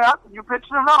shutout and you're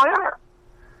pitching a no-hitter.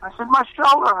 I said, my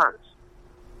shoulder hurts.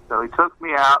 So he took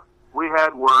me out. We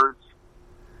had words.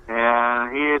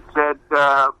 And he had said,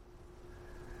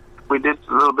 we did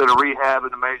a little bit of rehab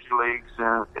in the major leagues,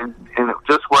 and it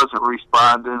just wasn't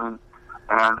responding.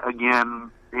 And again,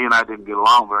 he and I didn't get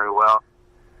along very well.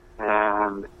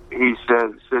 And he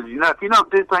said, you know, if you don't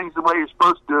do things the way you're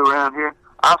supposed to do around here,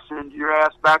 I'll send your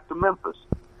ass back to Memphis.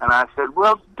 And I said,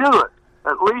 well, do it.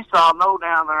 At least I'll know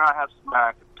down there I have somebody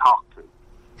I can talk to.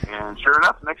 And sure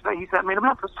enough, the next day he sent me to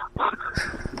Memphis.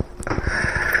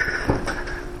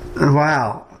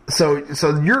 Wow. That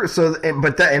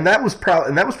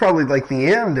was probably like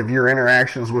the end of your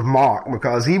interactions with Mock,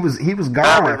 because he was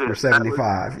gone after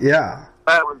 75. Yeah.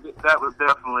 That was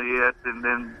definitely it. And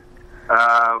then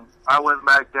I went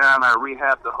back down. I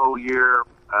rehabbed the whole year.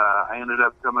 I ended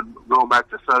up going back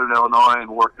to Southern Illinois and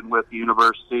working with the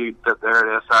university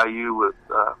there at SIU with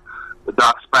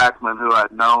Doc Spackman, who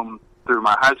I'd known through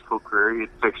my high school career. He had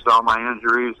fixed all my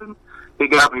injuries, and he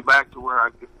got me back to where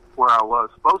I was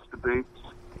supposed to be.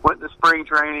 Went to spring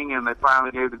training, and they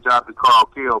finally gave the job to Carl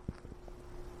Keel.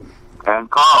 And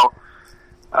Carl,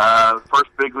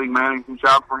 first big league managing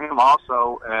job for him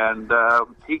also, and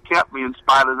he kept me in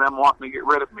spite of them wanting to get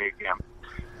rid of me again.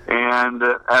 And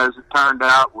as it turned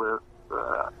out,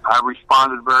 I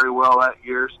responded very well that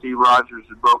year. Steve Rogers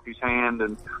had broke his hand,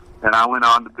 and I went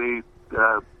on to be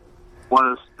one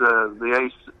of the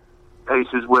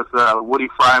aces with Woody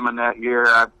Fryman that year.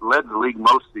 I led the league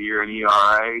most of the year in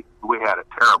ERA. We had a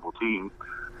terrible team.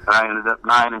 I ended up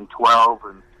 9-12,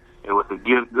 and it was a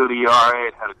good ERA.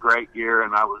 It had a great year,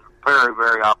 and I was very,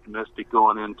 very optimistic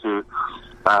going into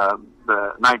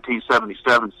the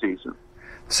 1977 season.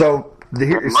 So then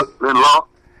lo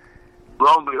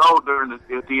and behold,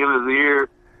 at the end of the year,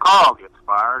 Carl gets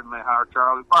fired, and they hire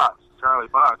Charlie Fox. I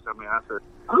said,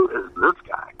 who is this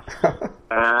guy?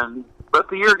 But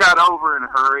the year got over in a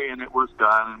hurry, and it was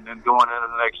done. And then going into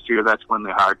the next year, that's when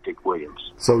they hired Dick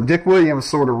Williams. So Dick Williams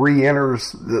sort of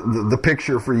re-enters the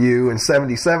picture for you in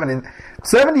 77. And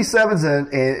 77's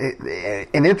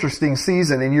an interesting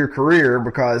season in your career,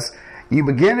 because you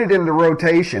begin it in the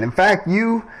rotation. In fact,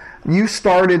 you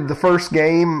started the first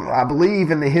game, I believe,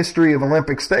 in the history of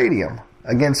Olympic Stadium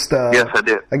against yes, I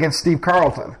did. Against Steve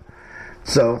Carlton.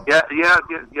 So yeah,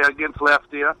 against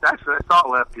Lefty. Actually, I saw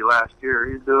Lefty last year.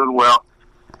 He's doing well.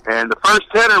 And the first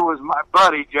hitter was my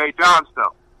buddy Jay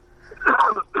Johnstone.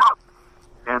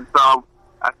 And so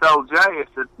I told Jay, I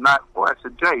said,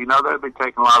 Jay, you know, they'll be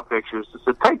taking a lot of pictures. I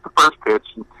said, take the first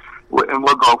pitch and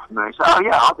we'll go from there. He said, oh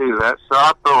yeah, I'll do that. So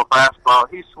I throw a fastball.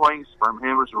 He swings from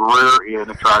his rear end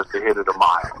and tries to hit it a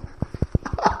mile.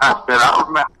 I said,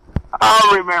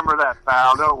 I'll remember that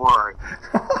foul. Don't worry.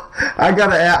 I've got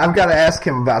to ask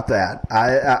him about that.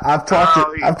 I've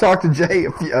talked to Jay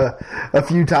a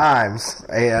few times,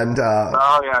 and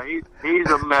oh yeah, he's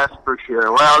a mess for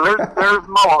sure. Well, there's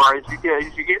more as you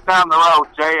get down the road.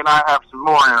 Jay and I have some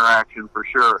more interaction for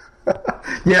sure.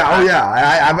 Yeah,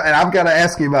 I've got to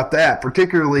ask you about that,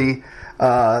 particularly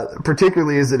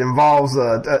as it involves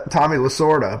Tommy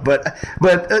Lasorda.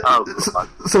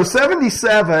 So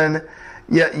 77.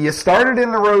 You started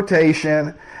in the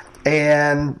rotation,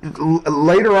 and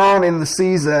later on in the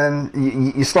season,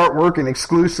 you start working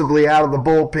exclusively out of the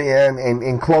bullpen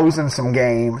and closing some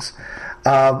games.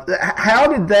 How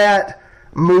did that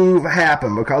move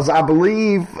happen? Because I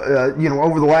believe,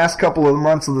 over the last couple of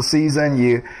months of the season,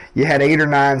 you had 8 or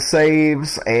 9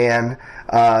 saves, and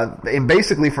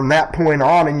basically from that point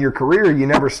on in your career, you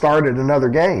never started another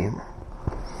game.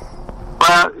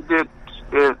 Well,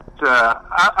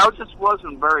 I just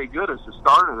wasn't very good as the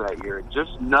starter that year.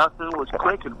 Just nothing was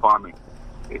clicking for me.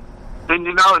 And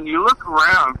you look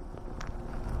around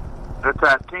at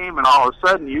that team, and all of a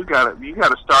sudden you got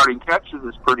a starting catcher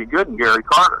that's pretty good in Gary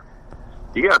Carter.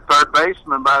 You got a third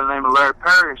baseman by the name of Larry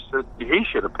Parrish that he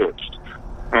should have pitched.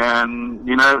 And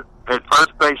at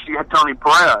first base you got Tony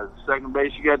Perez. Second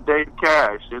base you got Dave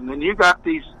Cash, and then you got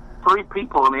these 3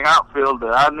 people in the outfield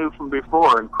that I knew from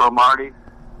before, and Cromartie,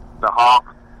 the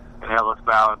Hawk, and Ellis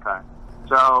Valentine.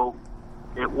 So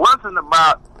it wasn't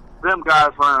about them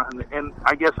guys learn, and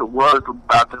I guess it was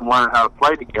about them learning how to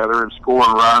play together and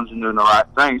scoring runs and doing the right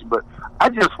things, but I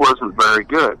just wasn't very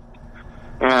good.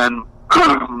 And,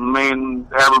 I mean,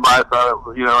 everybody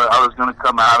thought, you know, I was going to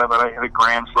come out of it. I hit a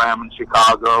grand slam in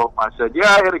Chicago. I said,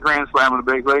 yeah, I hit a grand slam in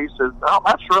the big league. He said, oh,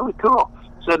 that's really cool.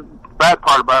 He said, bad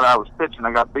part about it, I was pitching.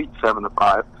 I got beat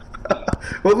 7-5.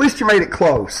 Well, at least you made it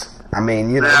close. I mean,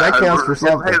 you know, that counts for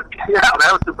something. Yeah,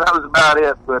 that was about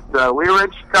it. But we were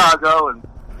in Chicago, and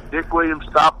Dick Williams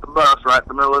stopped the bus right in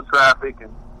the middle of traffic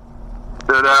and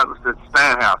stood up and said,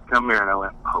 Stanhouse, come here. And I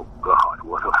went, oh, God,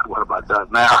 what have I done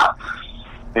now?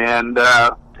 And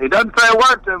he doesn't say a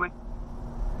word to me.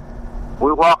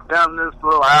 We walk down this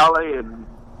little alley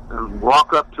and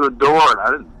walk up to a door, and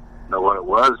I didn't know what it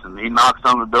was. And he knocks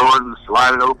on the door and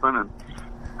slide it open, and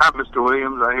hi, Mr.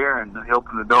 Williams, I hear, and he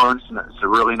opened the door, and it's a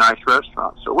really nice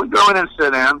restaurant. So we go in and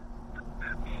sit down,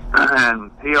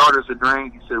 and he orders a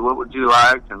drink. He said, what would you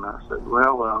like? And I said,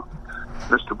 well,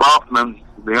 Mr. Boffman,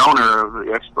 the owner of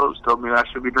the Expos, told me I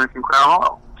should be drinking Crown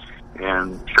Royal.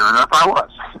 And sure enough, I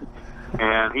was.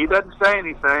 And he doesn't say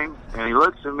anything, and he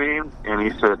looks at me, and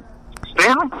he said,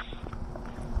 Stanley,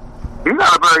 you're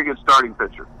not a very good starting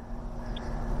pitcher.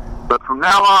 But from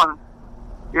now on,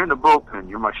 you're in the bullpen.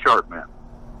 You're my sharp man.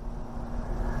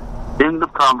 End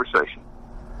of conversation.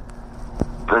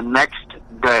 The next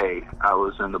day, I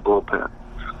was in the bullpen.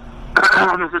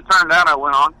 And as it turned out, I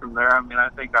went on from there. I mean, I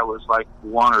think I was like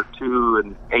 1 or 2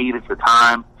 and 8 at the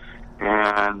time.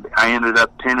 And I ended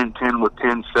up 10-10 with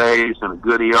 10 saves and a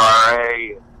good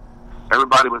ERA.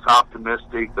 Everybody was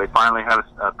optimistic. They finally had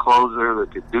a closer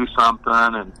that could do something.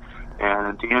 And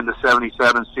at the end of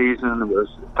 77 season,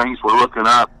 things were looking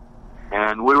up.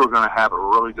 And we were going to have a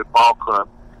really good ball club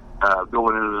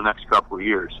going into the next couple of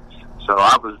years. So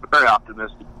I was very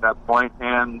optimistic at that point.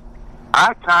 And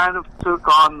I kind of took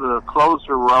on the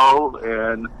closer role.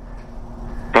 And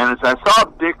as I saw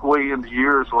Dick Williams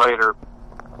years later,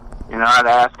 you know, I'd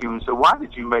ask him, so why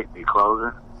did you make me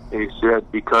closer? He said,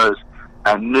 because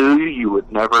I knew you would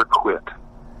never quit.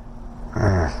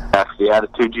 That's the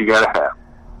attitude you got to have.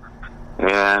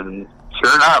 And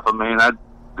sure enough, I mean, as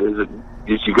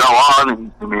you go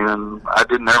on, and I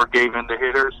didn't ever gave in to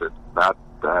hitters.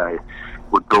 I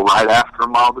would go right after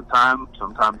them all the time.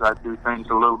 Sometimes I'd do things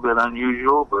a little bit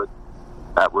unusual, but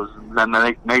that was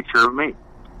the nature of me.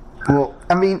 Well,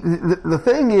 I mean, the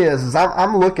thing is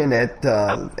I'm looking at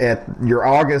your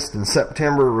August and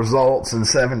September results in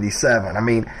 77. I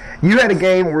mean, you had a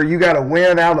game where you got a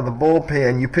win out of the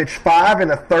bullpen. You pitched 5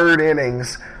 1/3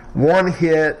 innings, 1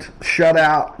 hit,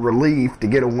 shutout relief to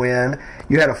get a win.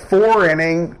 You had a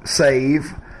 4-inning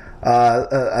save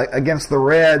against the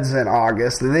Reds in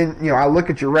August. And then, you know, I look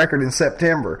at your record in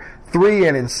September.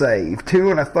 3-inning save, 2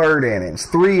 1/3 innings,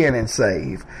 3-inning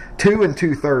save, 2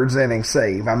 2/3 inning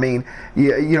save. I mean,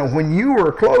 you know, when you were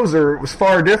a closer, it was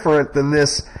far different than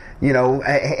this, you know,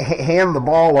 hand the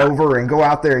ball over and go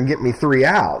out there and get me 3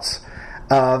 outs.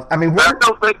 I mean, I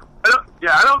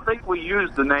don't think we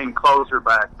used the name closer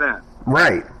back then.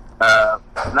 Right.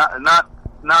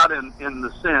 Not in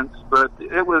the sense, but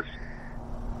it was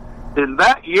in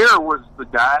that year was the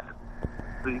guy.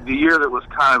 The year that was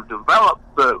kind of developed,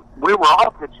 but we were all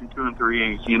pitching 2 and 3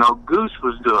 innings. You know, Goose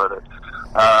was doing it.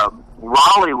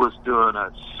 Raleigh was doing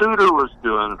it. Suter was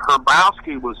doing it.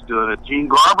 Herbowski was doing it. Gene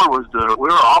Garber was doing it. We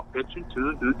were all pitching 2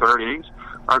 and 2/3 innings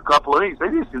or a couple of innings. They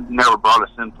just never brought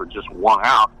us in for just 1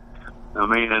 out. I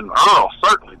mean, and Earl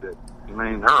certainly did. I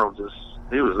mean, Earl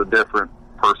he was a different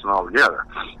person altogether.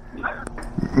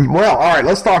 Well, all right,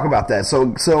 let's talk about that.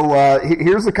 So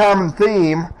here's the common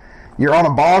theme. You're on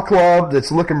a ball club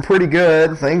that's looking pretty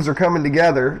good. Things are coming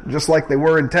together, just like they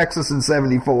were in Texas in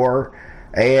 74,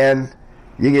 and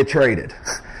you get traded.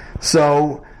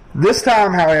 So this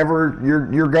time, however,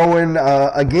 you're going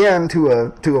again to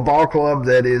a ball club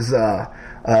that is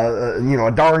you know,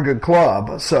 a darn good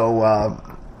club. So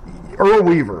Earl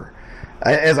Weaver,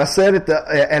 as I said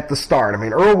at the start, I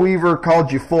mean, Earl Weaver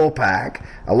called you Full Pack.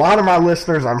 A lot of my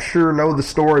listeners, I'm sure, know the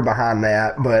story behind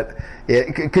that, but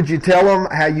could you tell them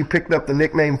how you picked up the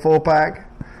nickname Full Pack?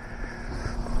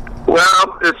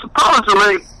 Well, it's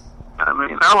supposedly, I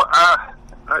mean,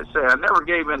 I say I never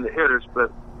gave in to hitters,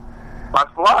 but my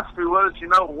philosophy was, you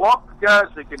know, walk the guys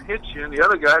that can hit you, and the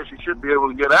other guys you should be able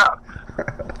to get out.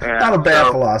 And not a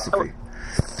bad philosophy.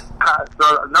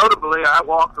 So notably, I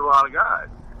walked a lot of guys.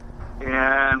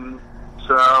 And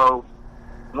so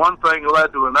one thing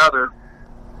led to another.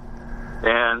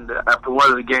 And after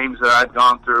one of the games that I'd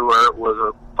gone through where it was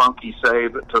a funky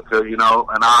save, it took an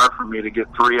hour for me to get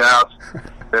 3 outs.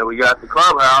 Then we got to the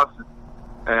clubhouse,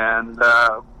 and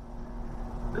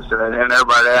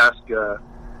everybody asked,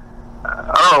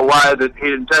 Earl why that he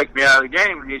didn't take me out of the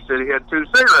game, and he said he had 2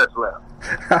 cigarettes left.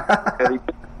 And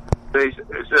he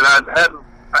said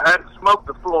I hadn't smoked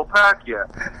the full pack yet.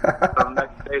 So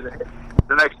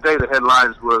the next day the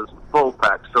headlines was full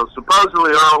pack. So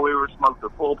supposedly, Earl Weaver smoked a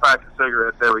full pack of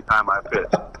cigarettes every time I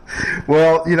pitched.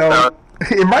 Well,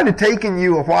 it might have taken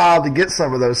you a while to get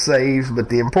some of those saves, but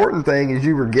the important thing is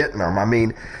you were getting them. I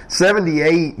mean,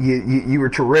 78, you were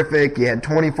terrific. You had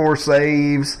 24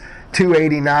 saves,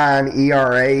 2.89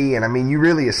 ERA, and I mean, you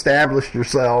really established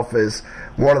yourself as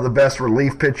one of the best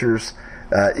relief pitchers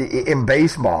in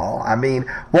baseball. I mean,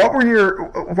 what were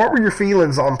your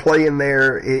feelings on playing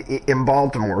there in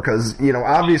Baltimore? Because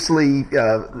obviously,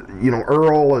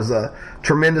 Earl is a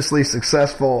tremendously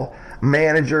successful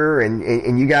manager,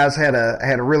 and you guys had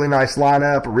a really nice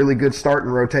lineup, a really good starting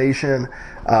rotation.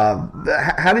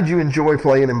 How did you enjoy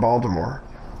playing in Baltimore?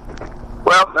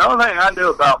 Well, the only thing I knew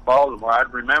about Baltimore, I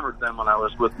remembered them when I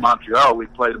was with Montreal. We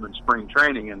played them in spring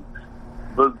training, and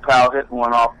Boog Powell hitting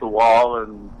one off the wall,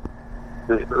 and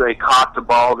they caught the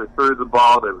ball, they threw the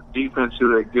ball, they were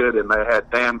defensively good, and they had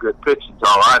damn good pitching,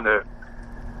 all I knew.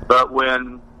 But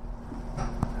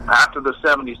after the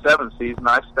 77 season,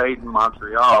 I stayed in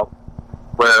Montreal,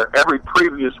 where every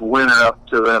previous winter up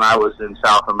to then I was in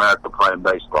South America playing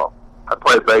baseball. I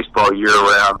played baseball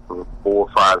year-round for 4,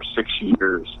 5, 6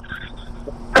 years.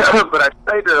 But I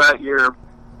stayed there that year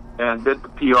and did the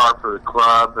PR for the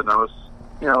club, and I was,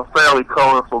 a fairly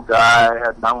colorful guy. I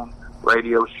had my own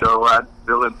radio show. I'd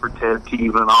fill in for Ted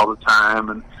Teevan all the time,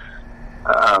 and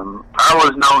I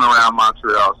was known around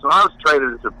Montreal. So I was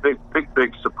traded as a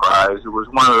big surprise. It was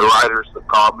one of the writers that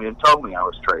called me and told me I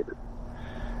was traded.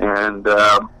 And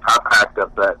I packed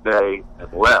up that day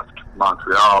and left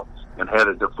Montreal and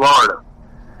headed to Florida.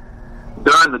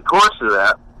 During the course of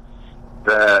that,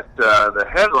 the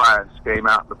headlines came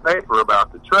out in the paper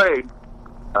about the trade.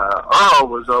 Earl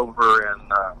was over in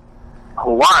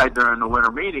Hawaii during the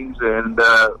winter meetings, and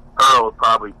Earl had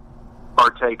probably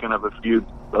partaken of a few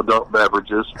adult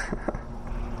beverages.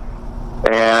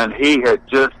 And he had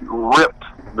just ripped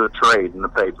the trade in the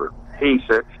paper. He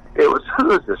said,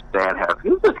 who is this Dan Heff?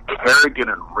 Who's this Kerrigan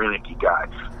and Renicky guy?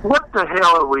 What the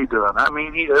hell are we doing? I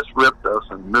mean, he just ripped us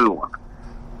a new one.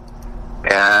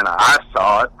 And I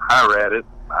saw it. I read it.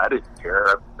 I didn't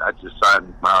care.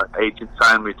 My agent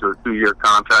signed me to a 2-year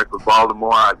contract with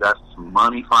Baltimore. I got some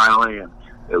money finally, and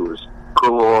it was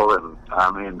cool. And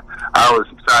I mean, I was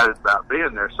excited about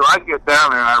being there. So I get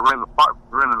down there and I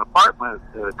rent an apartment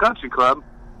at a country club,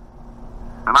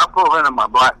 and I pull into my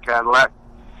black Cadillac,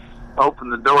 open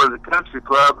the door of the country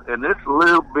club, and this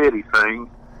little bitty thing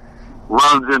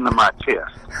runs into my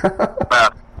chest,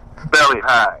 about belly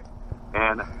high.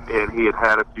 And he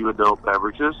had a few adult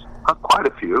beverages, quite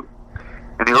a few.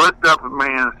 And he looked up at me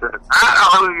and said, I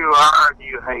know who you are and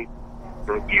you hate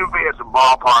that you be at the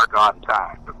ballpark on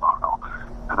time tomorrow.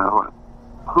 And I went,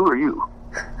 who are you?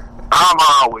 I'm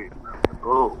Earl Weaver.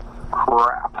 Oh,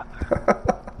 crap.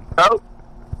 So,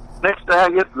 next day I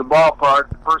get to the ballpark,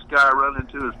 the first guy I run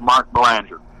into is Mark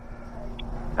Belanger.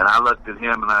 And I looked at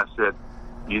him and I said,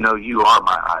 you are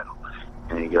my idol.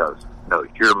 And he goes, no,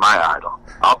 you're my idol.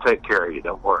 I'll take care of you,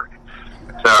 don't worry.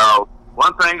 So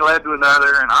one thing led to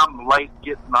another, and I'm late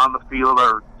getting on the field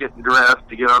or getting dressed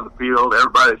to get on the field.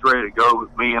 Everybody's ready to go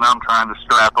with me, and I'm trying to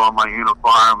strap on my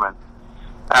uniform, and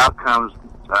out comes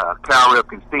Cal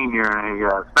Ripken Sr., and he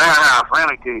goes, now,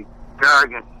 Renicky,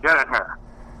 Kerrigan, get in here.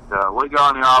 So we go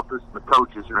in the office, the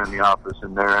coaches are in the office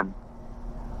in there, and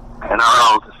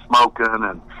Earl's smoking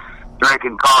and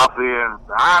drinking coffee, and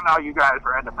I know you guys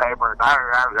are in the paper.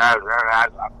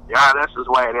 Yeah, this is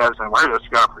the way it is, and we're just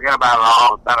going to forget about it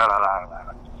all.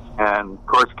 And, of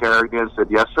course, Kerrigan said,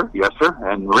 yes, sir.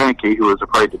 And Renicky, who was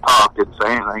afraid to talk, didn't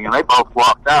say anything, and they both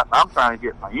walked out, and I'm trying to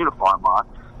get my uniform on.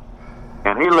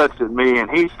 And he looks at me, and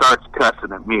he starts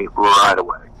cussing at me right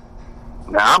away.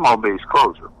 Now, I'm going to be his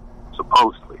closer,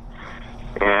 supposedly.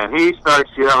 And he starts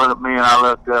yelling at me, and I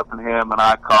looked up at him, and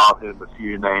I called him a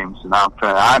few names, and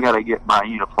I got to get my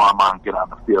uniform on and get on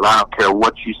the field. I don't care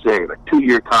what you say. Like,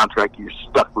 2-year contract, you're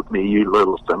stuck with me, you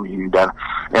little some of you done.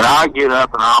 And I get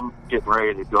up, and I'm getting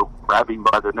ready to go grab him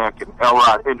by the neck, and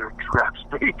Elrod Hendrick grabs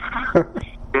me.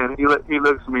 And he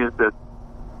looks at me and says,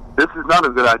 this is not a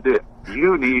good idea.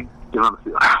 You need to get on the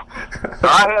field. So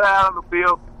I head out on the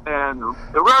field. And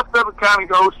the rest of it kind of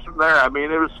goes from there. I mean,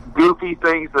 there was goofy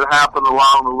things that happened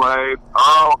along the way.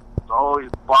 Earl was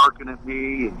always barking at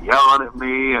me and yelling at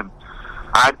me, and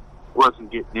I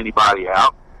wasn't getting anybody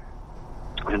out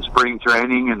in spring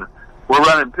training. And we're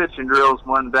running pitching drills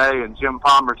one day, and Jim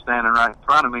Palmer's standing right in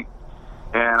front of me.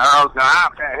 And Earl's going,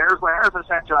 okay, here's the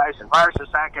situation. First and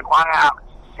second, one out.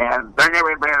 And they're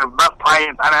never been about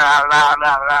playing.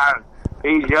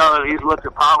 He's yelling. He's looked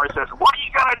at Palmer and says, "What are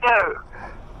you going to do?"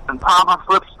 And Palmer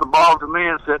flips the ball to me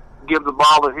and said, "Give the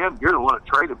ball to him. You're the one that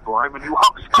traded for him." And he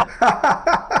walks off.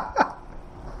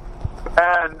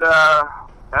 And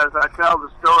as I tell the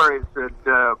stories,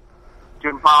 that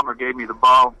Jim Palmer gave me the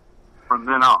ball from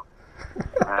then on.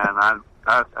 And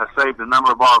I saved a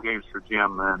number of ball games for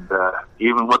Jim. And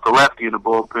even with the lefty in the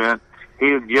bullpen,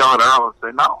 he would yell at Earl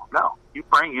and say, no, you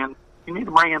need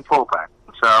to bring in fullback.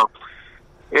 So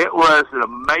it was an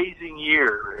amazing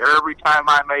year. Every time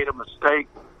I made a mistake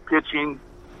pitching,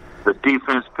 the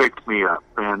defense picked me up.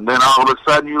 And then all of a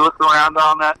sudden you look around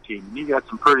on that team, and you got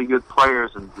some pretty good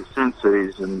players in the Sin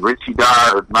Cities, and Richie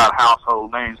Dyer, not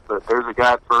household names, but there's a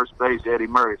guy at first base, Eddie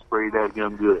Murray, is pretty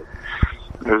dadgum good.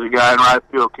 There's a guy in right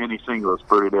field, Kenny Single, is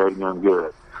pretty dadgum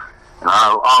good. And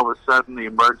all of a sudden the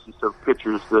emergence of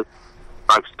pitchers that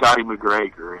like Scotty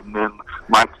McGregor, and then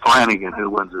Mike Flanagan, who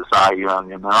wins the Cy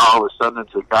Young, and then all of a sudden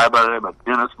it's a guy by the name of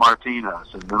Dennis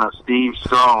Martinez, and then a Steve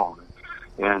Stone,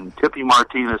 and Tippy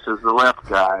Martinez is the left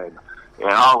guy, and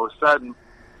all of a sudden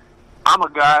I'm a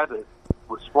guy that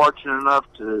was fortunate enough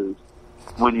to,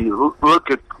 when you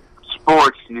look at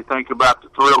sports and you think about the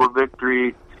thrill of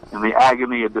victory and the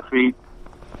agony of defeat,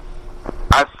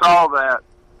 I saw that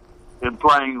in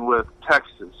playing with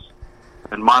Texas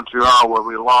in Montreal, where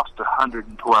we lost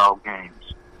 112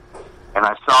 games. And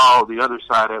I saw the other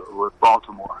side of it with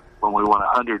Baltimore, when we won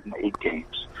 108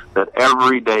 games, that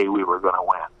every day we were going to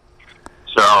win.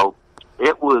 So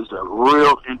it was a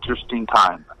real interesting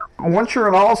time. Once you're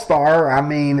an all-star, I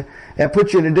mean, that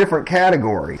puts you in a different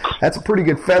category. That's a pretty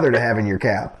good feather to have in your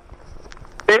cap.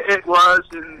 It was,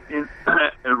 and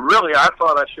really I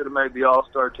thought I should have made the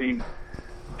all-star team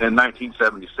in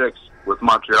 1976 with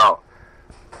Montreal.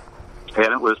 And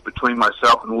it was between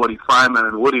myself and Woody Fryman,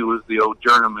 and Woody was the old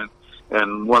journeyman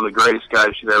and one of the greatest guys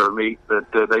you'd ever meet, but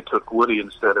they took Woody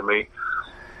instead of me.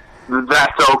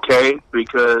 That's okay,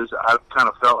 because I kind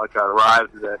of felt like I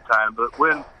arrived at that time. But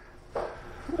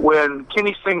when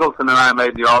Kenny Singleton and I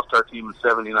made the All-Star team in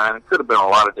 79, it could have been a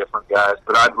lot of different guys,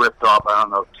 but I'd ripped off,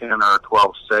 10 or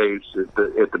 12 saves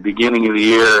at the beginning of the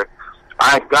year.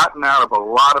 I had gotten out of a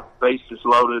lot of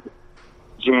bases-loaded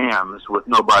jams with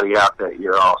nobody out that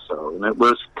year also. And it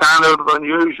was kind of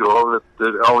unusual that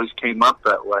it always came up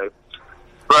that way.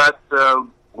 But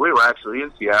we were actually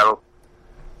in Seattle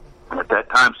at that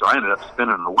time, so I ended up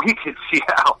spending a week in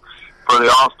Seattle for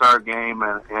the All-Star game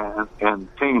and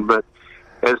team. But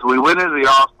as we went into the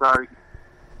All-Star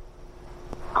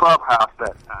clubhouse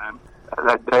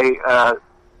that day,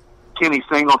 Kenny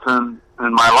Singleton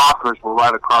and my lockers were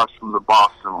right across from the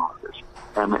Boston lockers.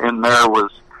 And in there was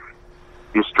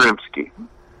Yastrzemski,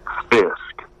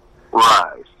 Fisk,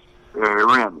 Rice, Barry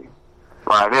Remy,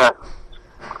 Clyde Evans.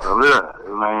 I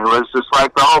mean, it was just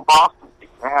like the whole Boston team.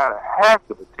 They had a heck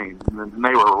of a team, and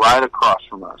they were right across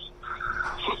from us.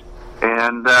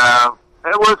 And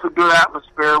it was a good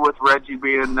atmosphere with Reggie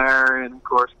being there, and of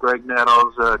course Greg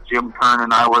Nettles, Jim Kern,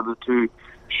 and I were the two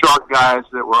short guys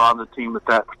that were on the team at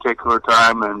that particular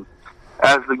time. And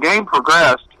as the game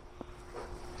progressed,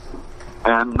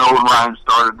 and Nolan Ryan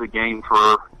started the game for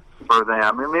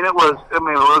them. It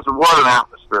was what an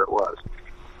atmosphere it was.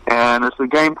 And as the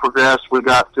game progressed, we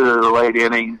got to the late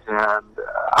innings, and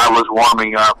I was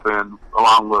warming up, and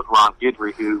along with Ron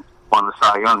Guidry, who won the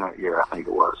Cy Young that year, I think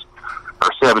it was, or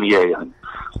 78, I think.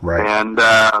 Right. And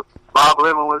Bob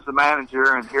Lemon was the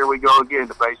manager, and here we go again,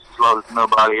 the bases loaded,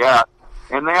 nobody out.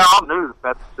 And they all knew that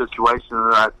that's the situation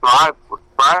that I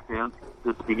thrived in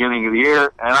at the beginning of the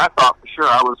year, and I thought for sure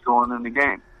I was going in the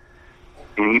game.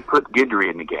 And he put Guidry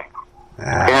in the game.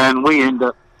 And we end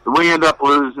up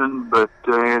losing, but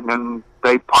and then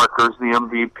Dave Parker's the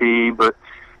MVP.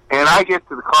 And I get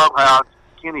to the clubhouse,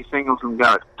 Kenny Singleton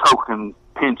got a token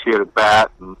pinch hit at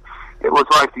bat, and it was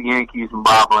like the Yankees and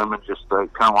Bob Lemon just kind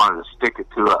of wanted to stick it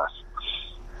to us.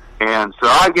 And so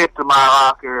I get to my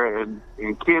locker, and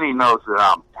Kenny knows that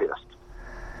I'm pissed.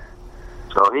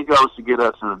 So he goes to get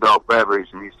us an adult beverage,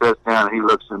 and he sits down and he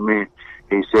looks at me.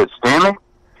 He said, "Stanley,"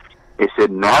 he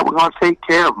said, "now we're going to take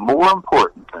care of more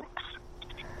important things."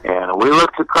 And we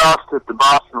looked across at the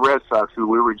Boston Red Sox, who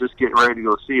we were just getting ready to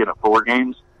go see in 4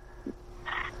 games,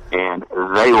 and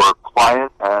they were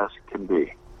quiet as can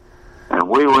be. And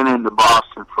we went into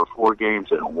Boston for 4 games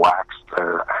and waxed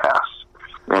their ass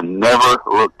and never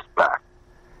looked back.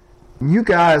 You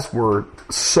guys were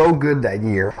so good that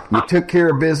year. You took care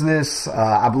of business.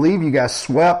 I believe you guys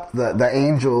swept the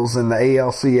Angels in the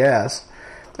ALCS.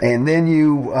 And then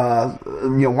you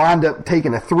wind up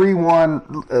taking a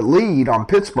 3-1 lead on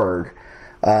Pittsburgh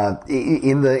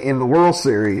in the World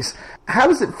Series. How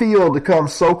does it feel to come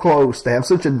so close, to have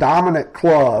such a dominant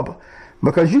club?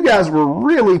 Because you guys were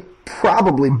really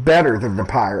probably better than the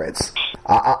Pirates,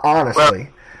 honestly.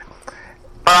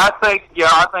 Well, I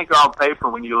think on paper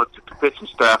when you looked at the pitching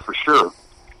staff for sure.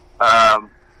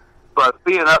 But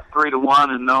being up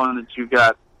 3-1 and knowing that you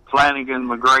got Flanagan,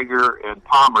 McGregor, and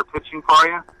Palmer pitching for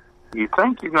you, you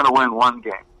think you're going to win one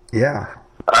game. Yeah.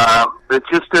 It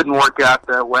just didn't work out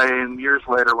that way. And years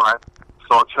later, when I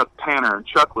saw Chuck Tanner, and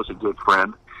Chuck was a good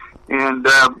friend, and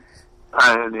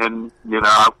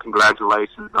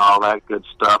congratulations and all that good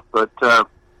stuff. But I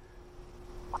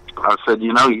said,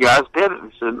 you guys did it.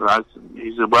 He said, well,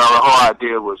 the whole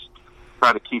idea was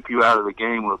try to keep you out of the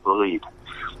game with the lead.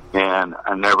 And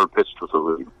I never pitched with a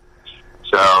lead.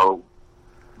 So,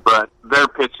 but their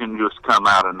pitching just come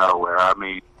out of nowhere. I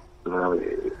mean,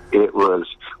 it was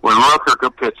when Rooker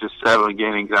could pitch 7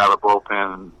 innings out of the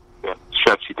bullpen and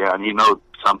shuts you down,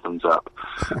 something's up.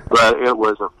 But it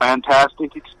was a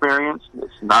fantastic experience.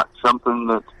 It's not something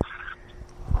that,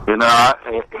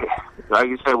 like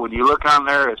you said, when you look on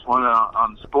there, it's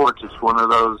on sports, it's one of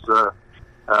those,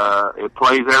 it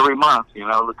plays every month,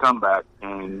 the comeback,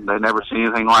 and they never see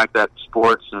anything like that in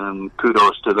sports, and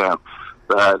kudos to them.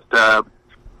 But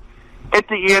at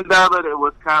the end of it, it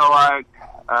was kind of like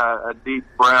a deep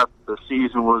breath. The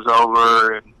season was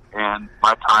over, and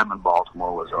my time in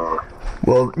Baltimore was over.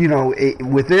 Well,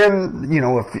 within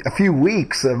a few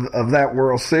weeks of that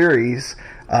World Series,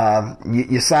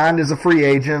 you signed as a free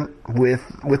agent with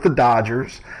the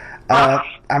Dodgers.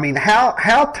 I mean,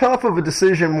 how tough of a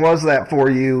decision was that for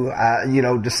you,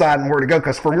 deciding where to go?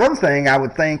 Because for one thing, I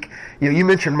would think, you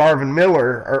mentioned Marvin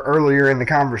Miller earlier in the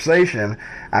conversation.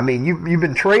 I mean, you've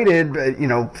been traded,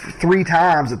 3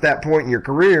 times at that point in your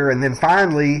career, and then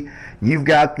finally you've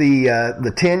got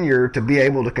the tenure to be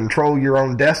able to control your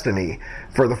own destiny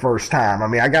for the first time. I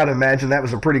mean, I got to imagine that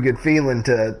was a pretty good feeling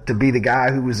to be the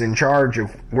guy who was in charge of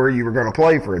where you were going to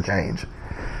play for a change.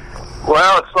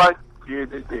 Well, it's like,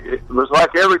 it was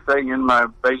like everything in my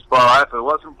baseball life. It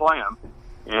wasn't planned.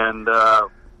 And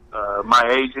my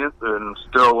agent and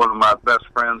still one of my best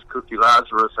friends, Cookie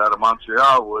Lazarus out of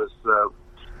Montreal, was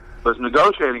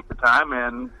negotiating at the time,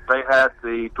 and they had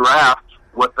the draft,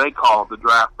 what they called the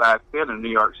draft back then in New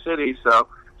York City. So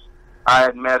I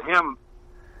had met him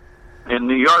in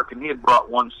New York, and he had brought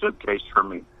 1 suitcase for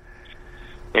me.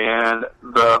 And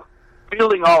the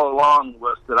feeling all along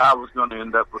was that I was going to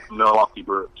end up with the Milwaukee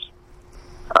Brewers.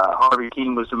 Harvey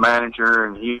Keene was the manager,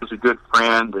 and he was a good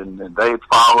friend, and they had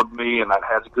followed me, and I'd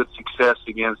had good success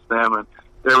against them, and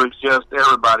there was just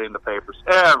everybody in the papers.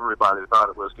 Everybody thought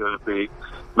it was going to be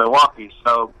Milwaukee.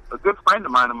 So a good friend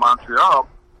of mine in Montreal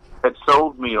had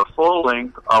sold me a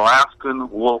full-length Alaskan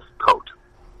wolf coat.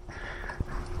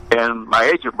 And my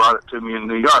agent brought it to me in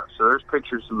New York. So there's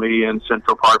pictures of me in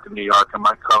Central Park in New York in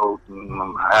my coat, and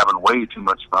I'm having way too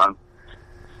much fun.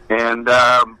 And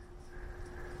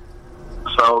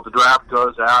so the draft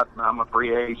goes out, and I'm a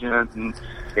free agent, and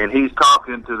he's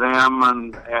talking to them,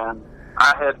 and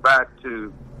I head back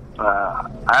to,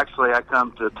 I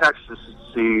come to Texas to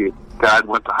see a guy I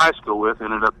went to high school with,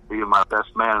 ended up being my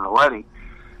best man in the wedding,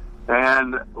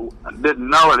 and I didn't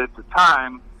know it at the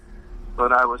time,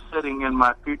 but I was sitting in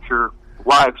my future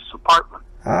wife's apartment.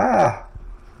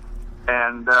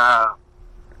 And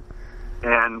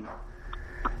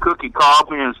Cookie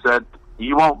called me and said,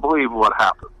 "You won't believe what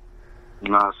happened."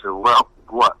 And I said, "Well,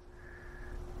 what?"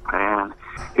 And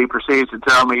he proceeds to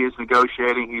tell me he's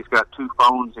negotiating. He's got 2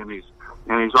 phones in his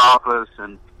office,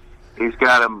 and he's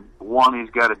got one he's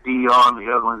got a D on,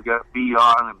 the other one's got a B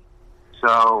on, and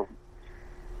so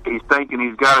he's thinking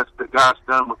he's got us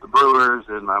done with the Brewers,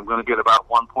 and I'm going to get about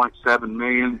 $1.7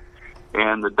 million,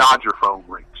 and the Dodger phone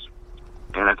rings,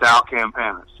 and it's Al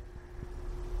Campanis.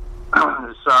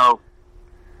 So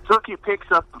Cookie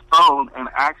picks up the phone and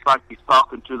acts like he's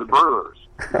talking to the Brewers.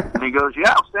 And he goes,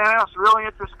 "Yeah, Stanhouse, really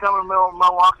interested coming to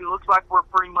Milwaukee. Looks like we're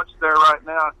pretty much there right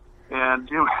now." And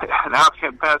Al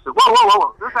Campanis said,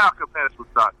 Whoa. This Al Campanis was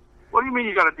done. "What do you mean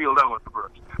you got a deal done with the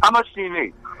Brewers? How much do you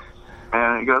need?"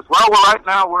 And he goes, "Well, right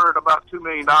now we're at about $2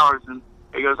 million. And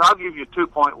he goes, "I'll give you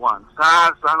 2.1.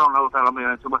 I don't know if that'll mean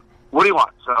anything, but what do you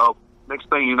want?" So next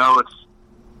thing you know,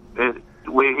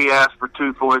 he asked for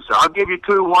 2.4. So I'll give you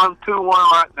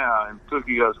 2.1 right now. And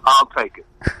Cookie goes, "I'll take it."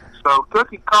 So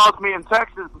Cookie calls me in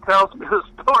Texas and tells me the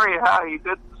story of how he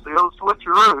did the old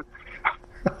switcheroo.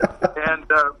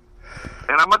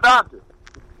 and I'm adopted.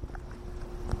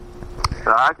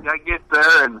 So I get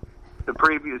there, and the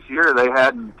previous year they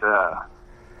hadn't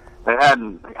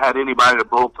had anybody to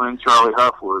bullpen. Charlie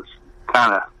Huff was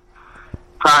kind of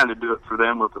trying to do it for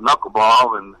them with the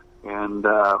knuckleball, and And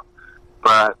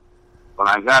but when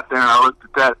I got there and I looked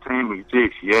at that team,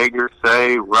 geez, Yeager,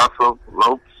 Say, Russell,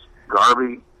 Lopes,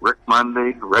 Garvey, Rick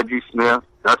Mundy, Reggie Smith,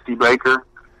 Dusty Baker,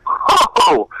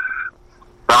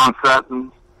 Don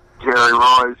Sutton, Jerry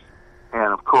Royce,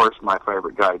 and of course my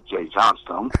favorite guy, Jay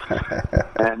Johnstone.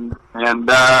 and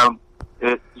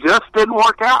it just didn't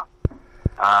work out.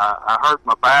 I hurt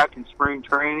my back in spring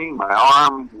training. My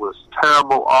arm was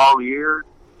terrible all year.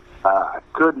 I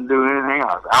couldn't do anything.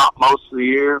 I was out most of the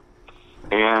year.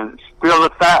 And still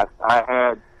at that, I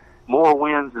had more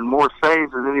wins and more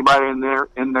saves than anybody in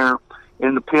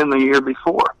the pen the year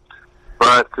before.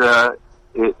 But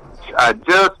I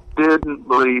just didn't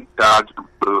believe Dodge could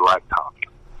blue like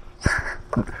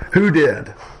Tommy. Who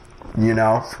did? You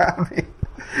know, I mean,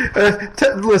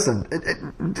 listen.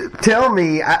 Tell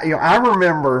me. I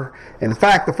remember. In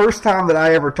fact, the first time that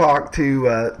I ever talked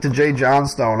to Jay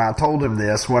Johnstone, I told him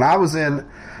this. When I was in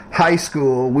high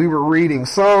school, we were reading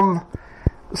some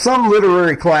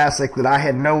literary classic that I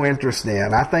had no interest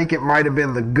in. I think it might have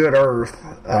been The Good Earth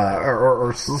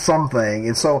or something.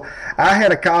 And so I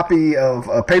had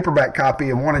a paperback copy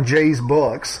of one of Jay's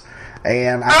books.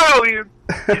 And you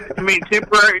mean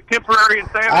temporary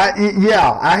insanity?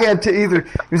 I had to it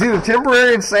was either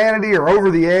Temporary Insanity or Over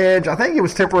the Edge. I think it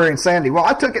was Temporary Insanity. Well,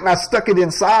 I took it and I stuck it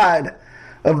inside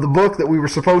of the book that we were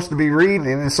supposed to be reading.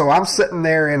 And so I'm sitting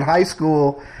there in high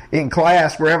school in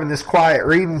class. We're having this quiet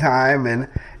reading time, and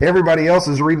everybody else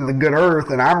is reading The Good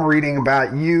Earth, and I'm reading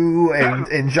about you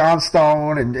and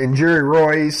Johnstone and Jerry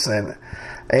Royce and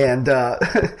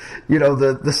you know,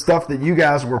 the stuff that you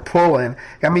guys were pulling.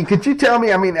 I mean, could you tell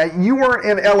me, I mean, you weren't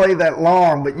in LA that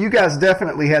long, but you guys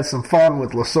definitely had some fun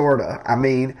with Lasorda. I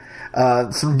mean,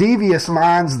 some devious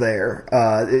minds there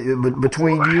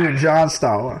between you and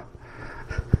Johnstone.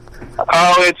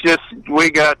 Oh, it's just we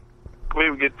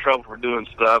would get in trouble for doing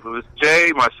stuff. It was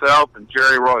Jay, myself, and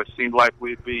Jerry Royce. Seemed like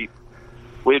we'd be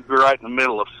right in the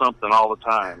middle of something all the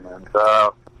time.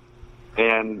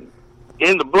 And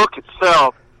in the book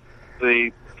itself,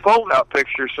 the fold-out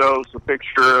picture shows the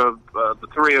picture of the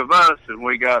three of us, and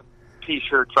we got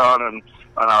T-shirts on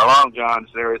our long johns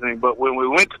and everything. But when we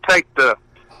went to take the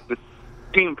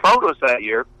team photos that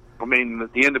year, I mean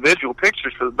the individual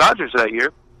pictures for the Dodgers that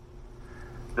year,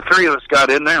 the three of us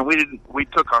got in there and we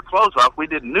took our clothes off. We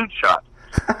did a nude shot,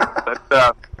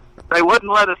 but they wouldn't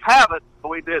let us have it. But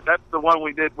we did. That's the one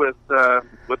we did with the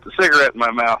cigarette in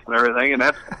my mouth and everything, and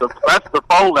that's the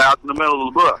fold out in the middle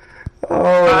of the book.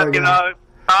 Oh, you know,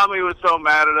 Tommy was so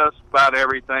mad at us about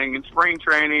everything. In spring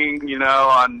training, you know,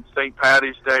 on St.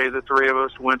 Patty's Day, the three of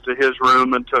us went to his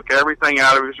room and took everything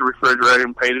out of his refrigerator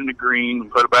and painted it green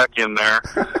and put it back in there.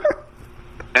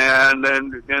 and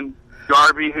then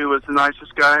Garvey, who was the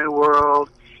nicest guy in the world,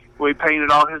 we painted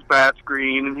all his bats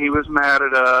green, and he was mad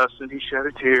at us, and he shed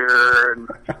a tear, and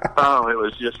it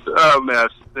was just a mess.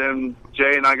 Then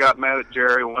Jay and I got mad at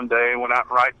Jerry one day and went out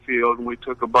in right field, and we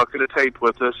took a bucket of tape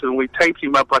with us, and we taped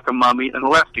him up like a mummy and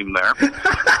left him there.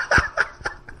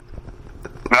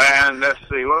 And let's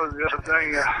see, what was the other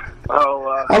thing?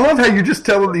 I love how you're just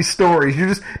telling these stories.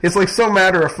 It's like so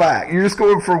matter of fact. You're just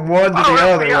going from one to the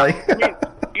other. Yeah. Like.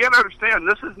 You gotta understand,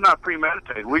 this is not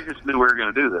premeditated. We just knew we were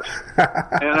going to do this.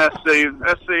 And let's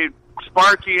see,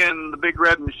 Sparky and the Big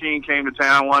Red Machine came to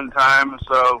town one time,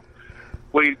 so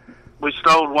we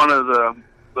stole one of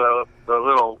the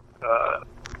little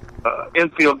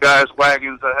infield guys'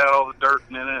 wagons that had all the dirt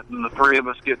in it, and the three of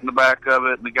us get in the back of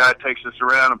it, and the guy takes us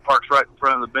around and parks right in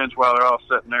front of the bench while they're all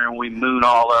sitting there, and we moon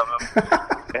all of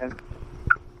them.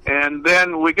 And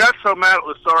then we got so mad at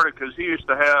Lasorda because he used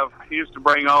to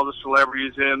bring all the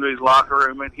celebrities into his locker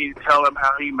room, and he'd tell them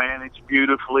how he managed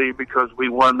beautifully because we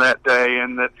won that day,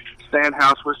 and that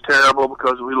Stanhouse was terrible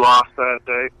because we lost that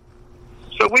day.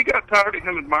 So we got tired of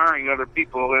him admiring other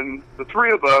people, and the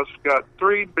three of us got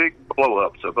 3 big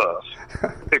blow-ups of us,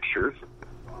 pictures.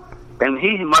 And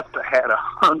he must have had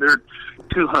 100,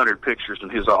 200 pictures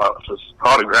in his office,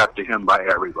 autographed to him by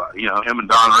everybody. You know, him and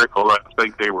Don Rickle, I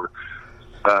think they were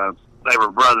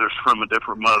brothers from a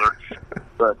different mother.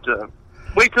 But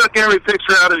we took every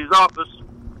picture out of his office,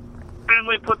 and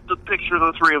we put the picture of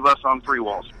the three of us on 3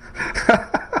 walls.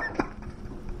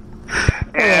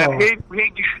 And he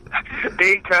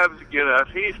comes to get us.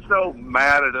 He's so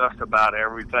mad at us about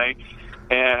everything.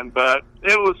 But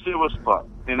it was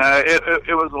fun. You know,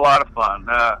 it was a lot of fun.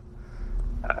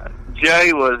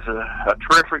 Jay was a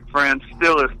terrific friend,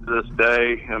 still is to this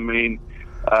day. I mean,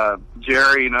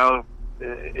 Jerry, you know,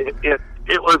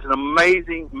 it was an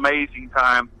amazing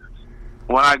time.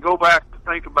 When I go back to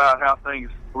think about how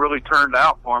things really turned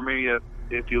out for me,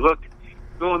 if you look,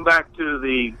 going back to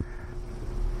the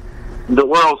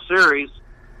World Series,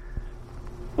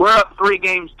 We're up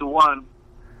 3-1,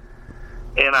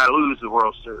 and I lose the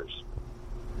World Series.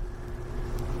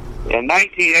 In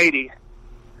 1980,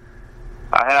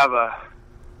 I have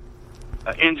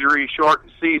an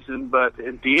injury-shortened season, but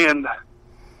at the end,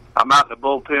 I'm out in the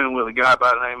bullpen with a guy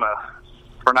by the name of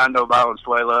Fernando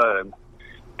Valenzuela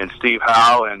and Steve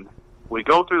Howe, and we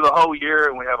go through the whole year,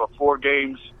 and we have 4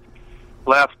 games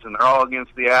left, and they're all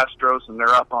against the Astros, and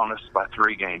they're up on us by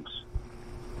 3 games.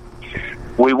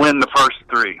 We win the first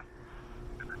 3.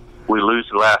 We lose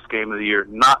the last game of the year,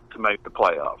 not to make the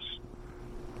playoffs.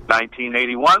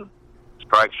 1981,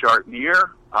 strike short in the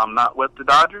year. I'm not with the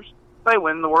Dodgers. They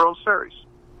win the World Series.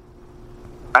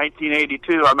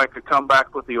 1982, I make a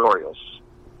comeback with the Orioles.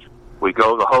 We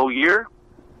go the whole year,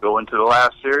 go into the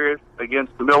last series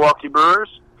against the Milwaukee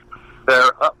Brewers.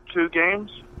 They're up 2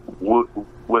 games.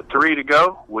 With 3 to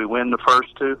go, we win the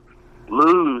first 2,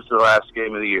 lose the last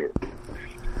game of the year.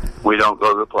 We don't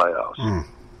go to the playoffs.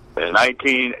 In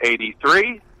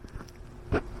 1983,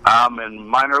 I'm in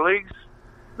minor leagues.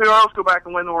 The Orioles go back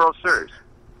and win the World Series.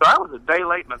 So I was a day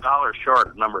late and $1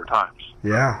 short a number of times.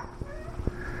 Yeah.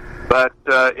 But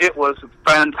it was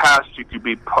fantastic to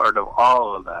be part of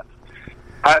all of that.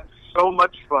 Had so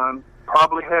much fun,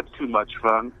 probably had too much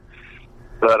fun,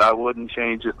 but I wouldn't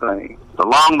change a thing.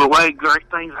 Along the way, great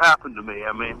things happened to me.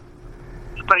 I mean,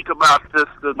 think about this.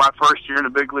 My first year in the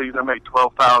big leagues, I made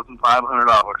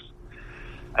 $12,500.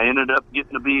 I ended up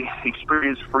getting to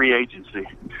experience free agency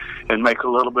and make a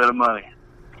little bit of money.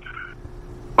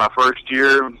 My first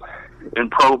year in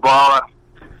pro ball,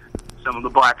 some of the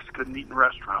blacks couldn't eat in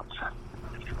restaurants.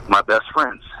 My best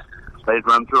friends, they'd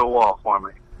run through a wall for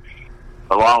me.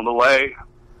 Along the way,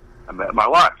 I met my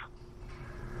wife.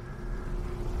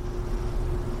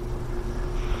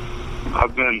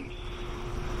 I've been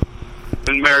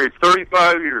married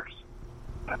 35 years.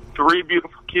 I have 3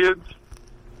 beautiful kids,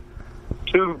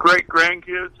 2 great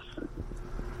grandkids,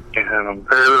 and I'm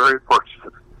very, very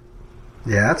fortunate.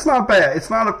 Yeah, it's not bad. It's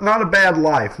not a bad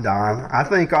life, Don. I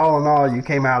think all in all, you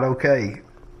came out okay.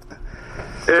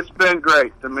 It's been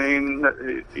great. I mean,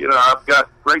 I've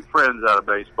got great friends out of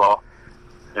baseball,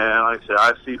 and like I said,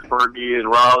 I see Fergie and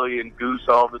Raleigh and Goose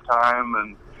all the time,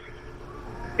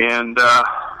 and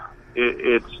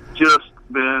it's just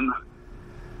been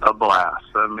a blast.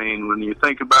 I mean, when you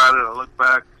think about it, I look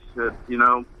back at,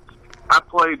 I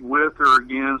played with or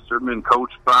against or been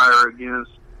coached by or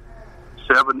against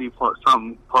 70 plus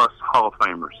Hall of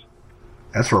Famers.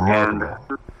 That's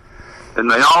remarkable. And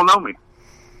they all know me.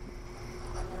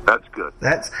 That's good.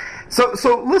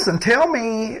 So listen, tell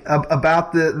me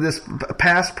about this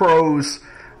Past Pros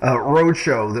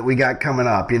roadshow that we got coming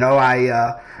up.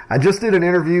 I just did an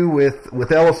interview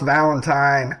with Ellis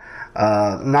Valentine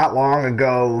not long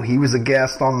ago. He was a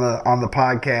guest on the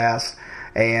podcast,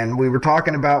 and we were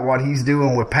talking about what he's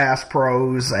doing with Past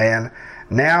Pros, and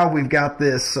now we've got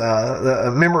this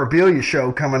memorabilia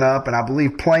show coming up, and I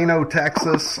believe Plano,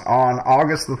 Texas, on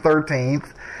August the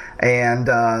 13th. And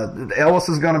Ellis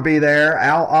is going to be there,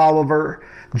 Al Oliver,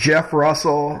 Jeff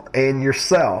Russell, and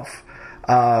yourself.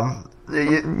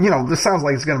 This sounds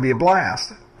like it's going to be a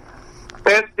blast.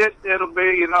 It'll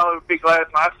be, it'll be glad.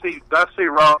 I see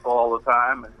Russell all the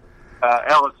time, and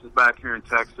Ellis is back here in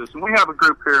Texas, and we have a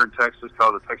group here in Texas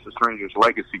called the Texas Rangers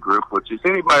Legacy Group, which is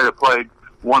anybody that played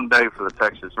one day for the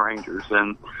Texas Rangers.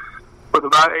 And with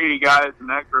about 80 guys in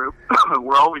that group,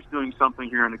 we're always doing something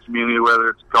here in the community, whether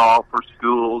it's golf or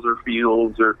schools or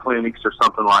fields or clinics or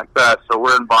something like that. So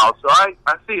we're involved. So I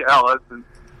see Ellis, and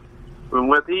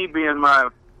with he being my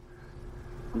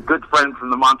good friend from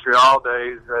the Montreal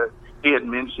days, he had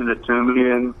mentioned it to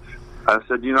me, and I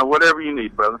said, whatever you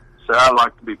need, brother. So I'd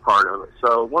like to be part of it.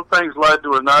 So one thing's led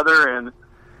to another, and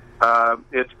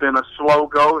it's been a slow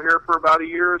go here for about a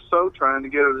year or so, trying to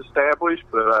get it established,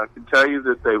 but I can tell you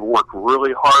that they've worked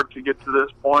really hard to get to this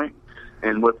point.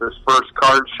 And with this first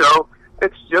card show,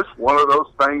 it's just one of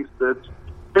those things that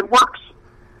it works.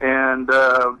 And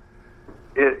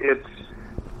it's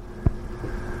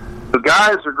the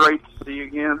guys are great to see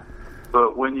again,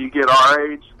 but when you get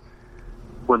our age,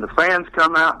 when the fans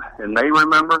come out and they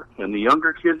remember, and the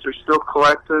younger kids are still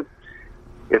collected,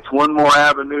 it's one more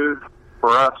avenue for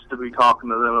us to be talking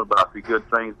to them about the good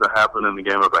things that happen in the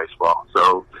game of baseball.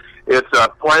 So it's a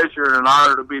pleasure and an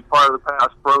honor to be part of the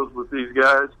Past Pros with these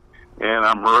guys, and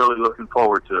I'm really looking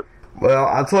forward to it. Well,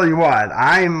 I'll tell you what,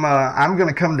 I'm going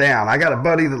to come down. I got a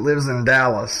buddy that lives in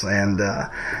Dallas, and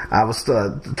I was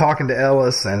talking to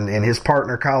Ellis and his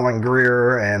partner Colin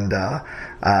Greer, and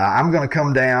I'm going to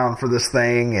come down for this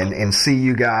thing and see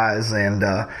you guys, and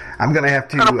I'm going to have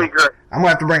to. That'll be great. I'm going to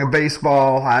have to bring a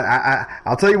baseball.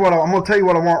 I'll tell you what. I'm going to tell you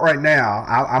what I want right now.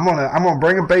 I'm going to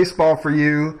bring a baseball for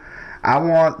you. I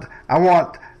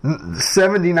want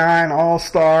 79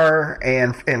 All-Star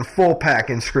and full pack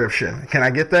inscription. Can I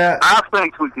get that? I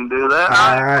think we can do that.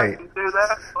 All right. We can do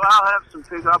that. Well, I'll have some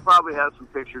pictures. I'll probably have some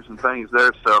pictures and things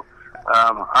there. So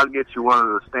I'll get you one of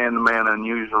the Stand the Man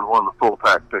Unusual, one of the full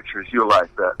pack pictures. You'll like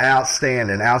that.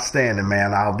 Outstanding,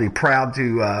 man. I'll be proud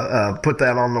to put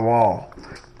that on the wall.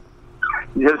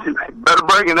 Yes, you better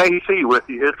bring an AC with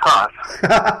you. It's hot.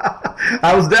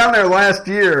 I was down there last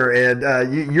year,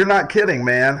 and you're not kidding,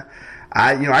 man.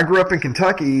 I grew up in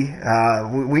Kentucky.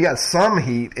 We got some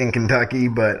heat in Kentucky,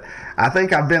 but I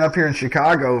think I've been up here in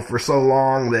Chicago for so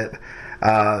long that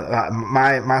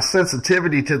my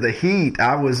sensitivity to the heat,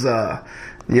 I was not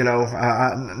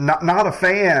a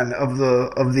fan of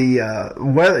the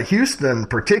weather. Houston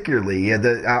particularly.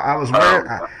 I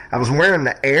was wearing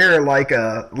the air like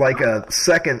a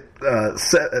second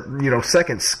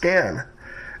second skin.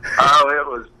 Oh, it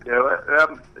was.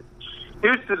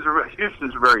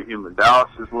 Houston's very humid. Dallas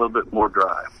is a little bit more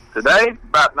dry. Today,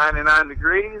 about 99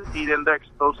 degrees. Heat index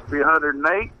supposed to be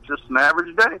 108. Just an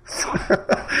average day.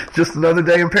 Just another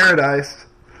day in paradise.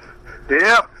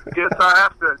 Yep. Guess I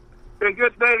have to. Be a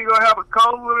good day to go have a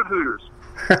cold with Hooters.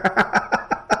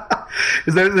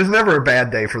 There's never a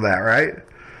bad day for that, right?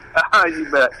 You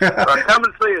bet. Come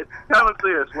and see us. Come and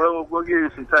see us. We'll give you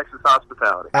some Texas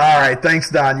hospitality. All right. Thanks,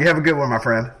 Don. You have a good one, my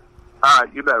friend. All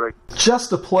right, you bet, Rick.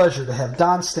 Just a pleasure to have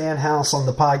Don Stanhouse on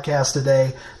the podcast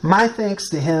today. My thanks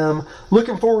to him.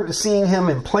 Looking forward to seeing him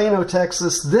in Plano,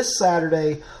 Texas this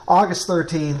Saturday, August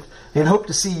 13th, and hope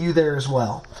to see you there as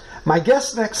well. My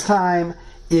guest next time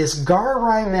is Gar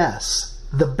Ryness,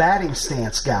 the batting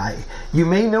stance guy. You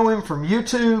may know him from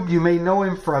YouTube. You may know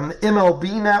him from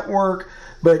MLB Network.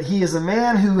 But he is a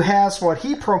man who has what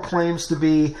he proclaims to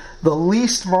be the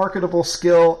least marketable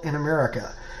skill in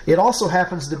America. It also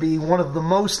happens to be one of the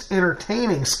most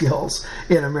entertaining skills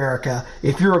in America.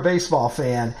 If you're a baseball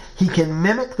fan, he can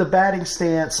mimic the batting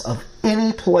stance of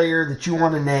any player that you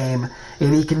want to name,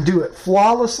 and he can do it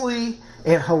flawlessly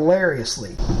and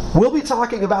hilariously. We'll be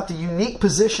talking about the unique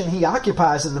position he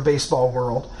occupies in the baseball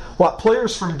world, what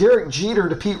players from Derek Jeter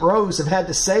to Pete Rose have had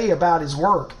to say about his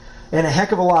work, and a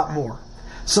heck of a lot more.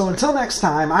 So until next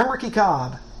time, I'm Ricky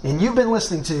Cobb, and you've been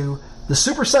listening to the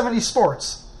Super 70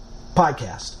 Sports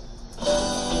Podcast.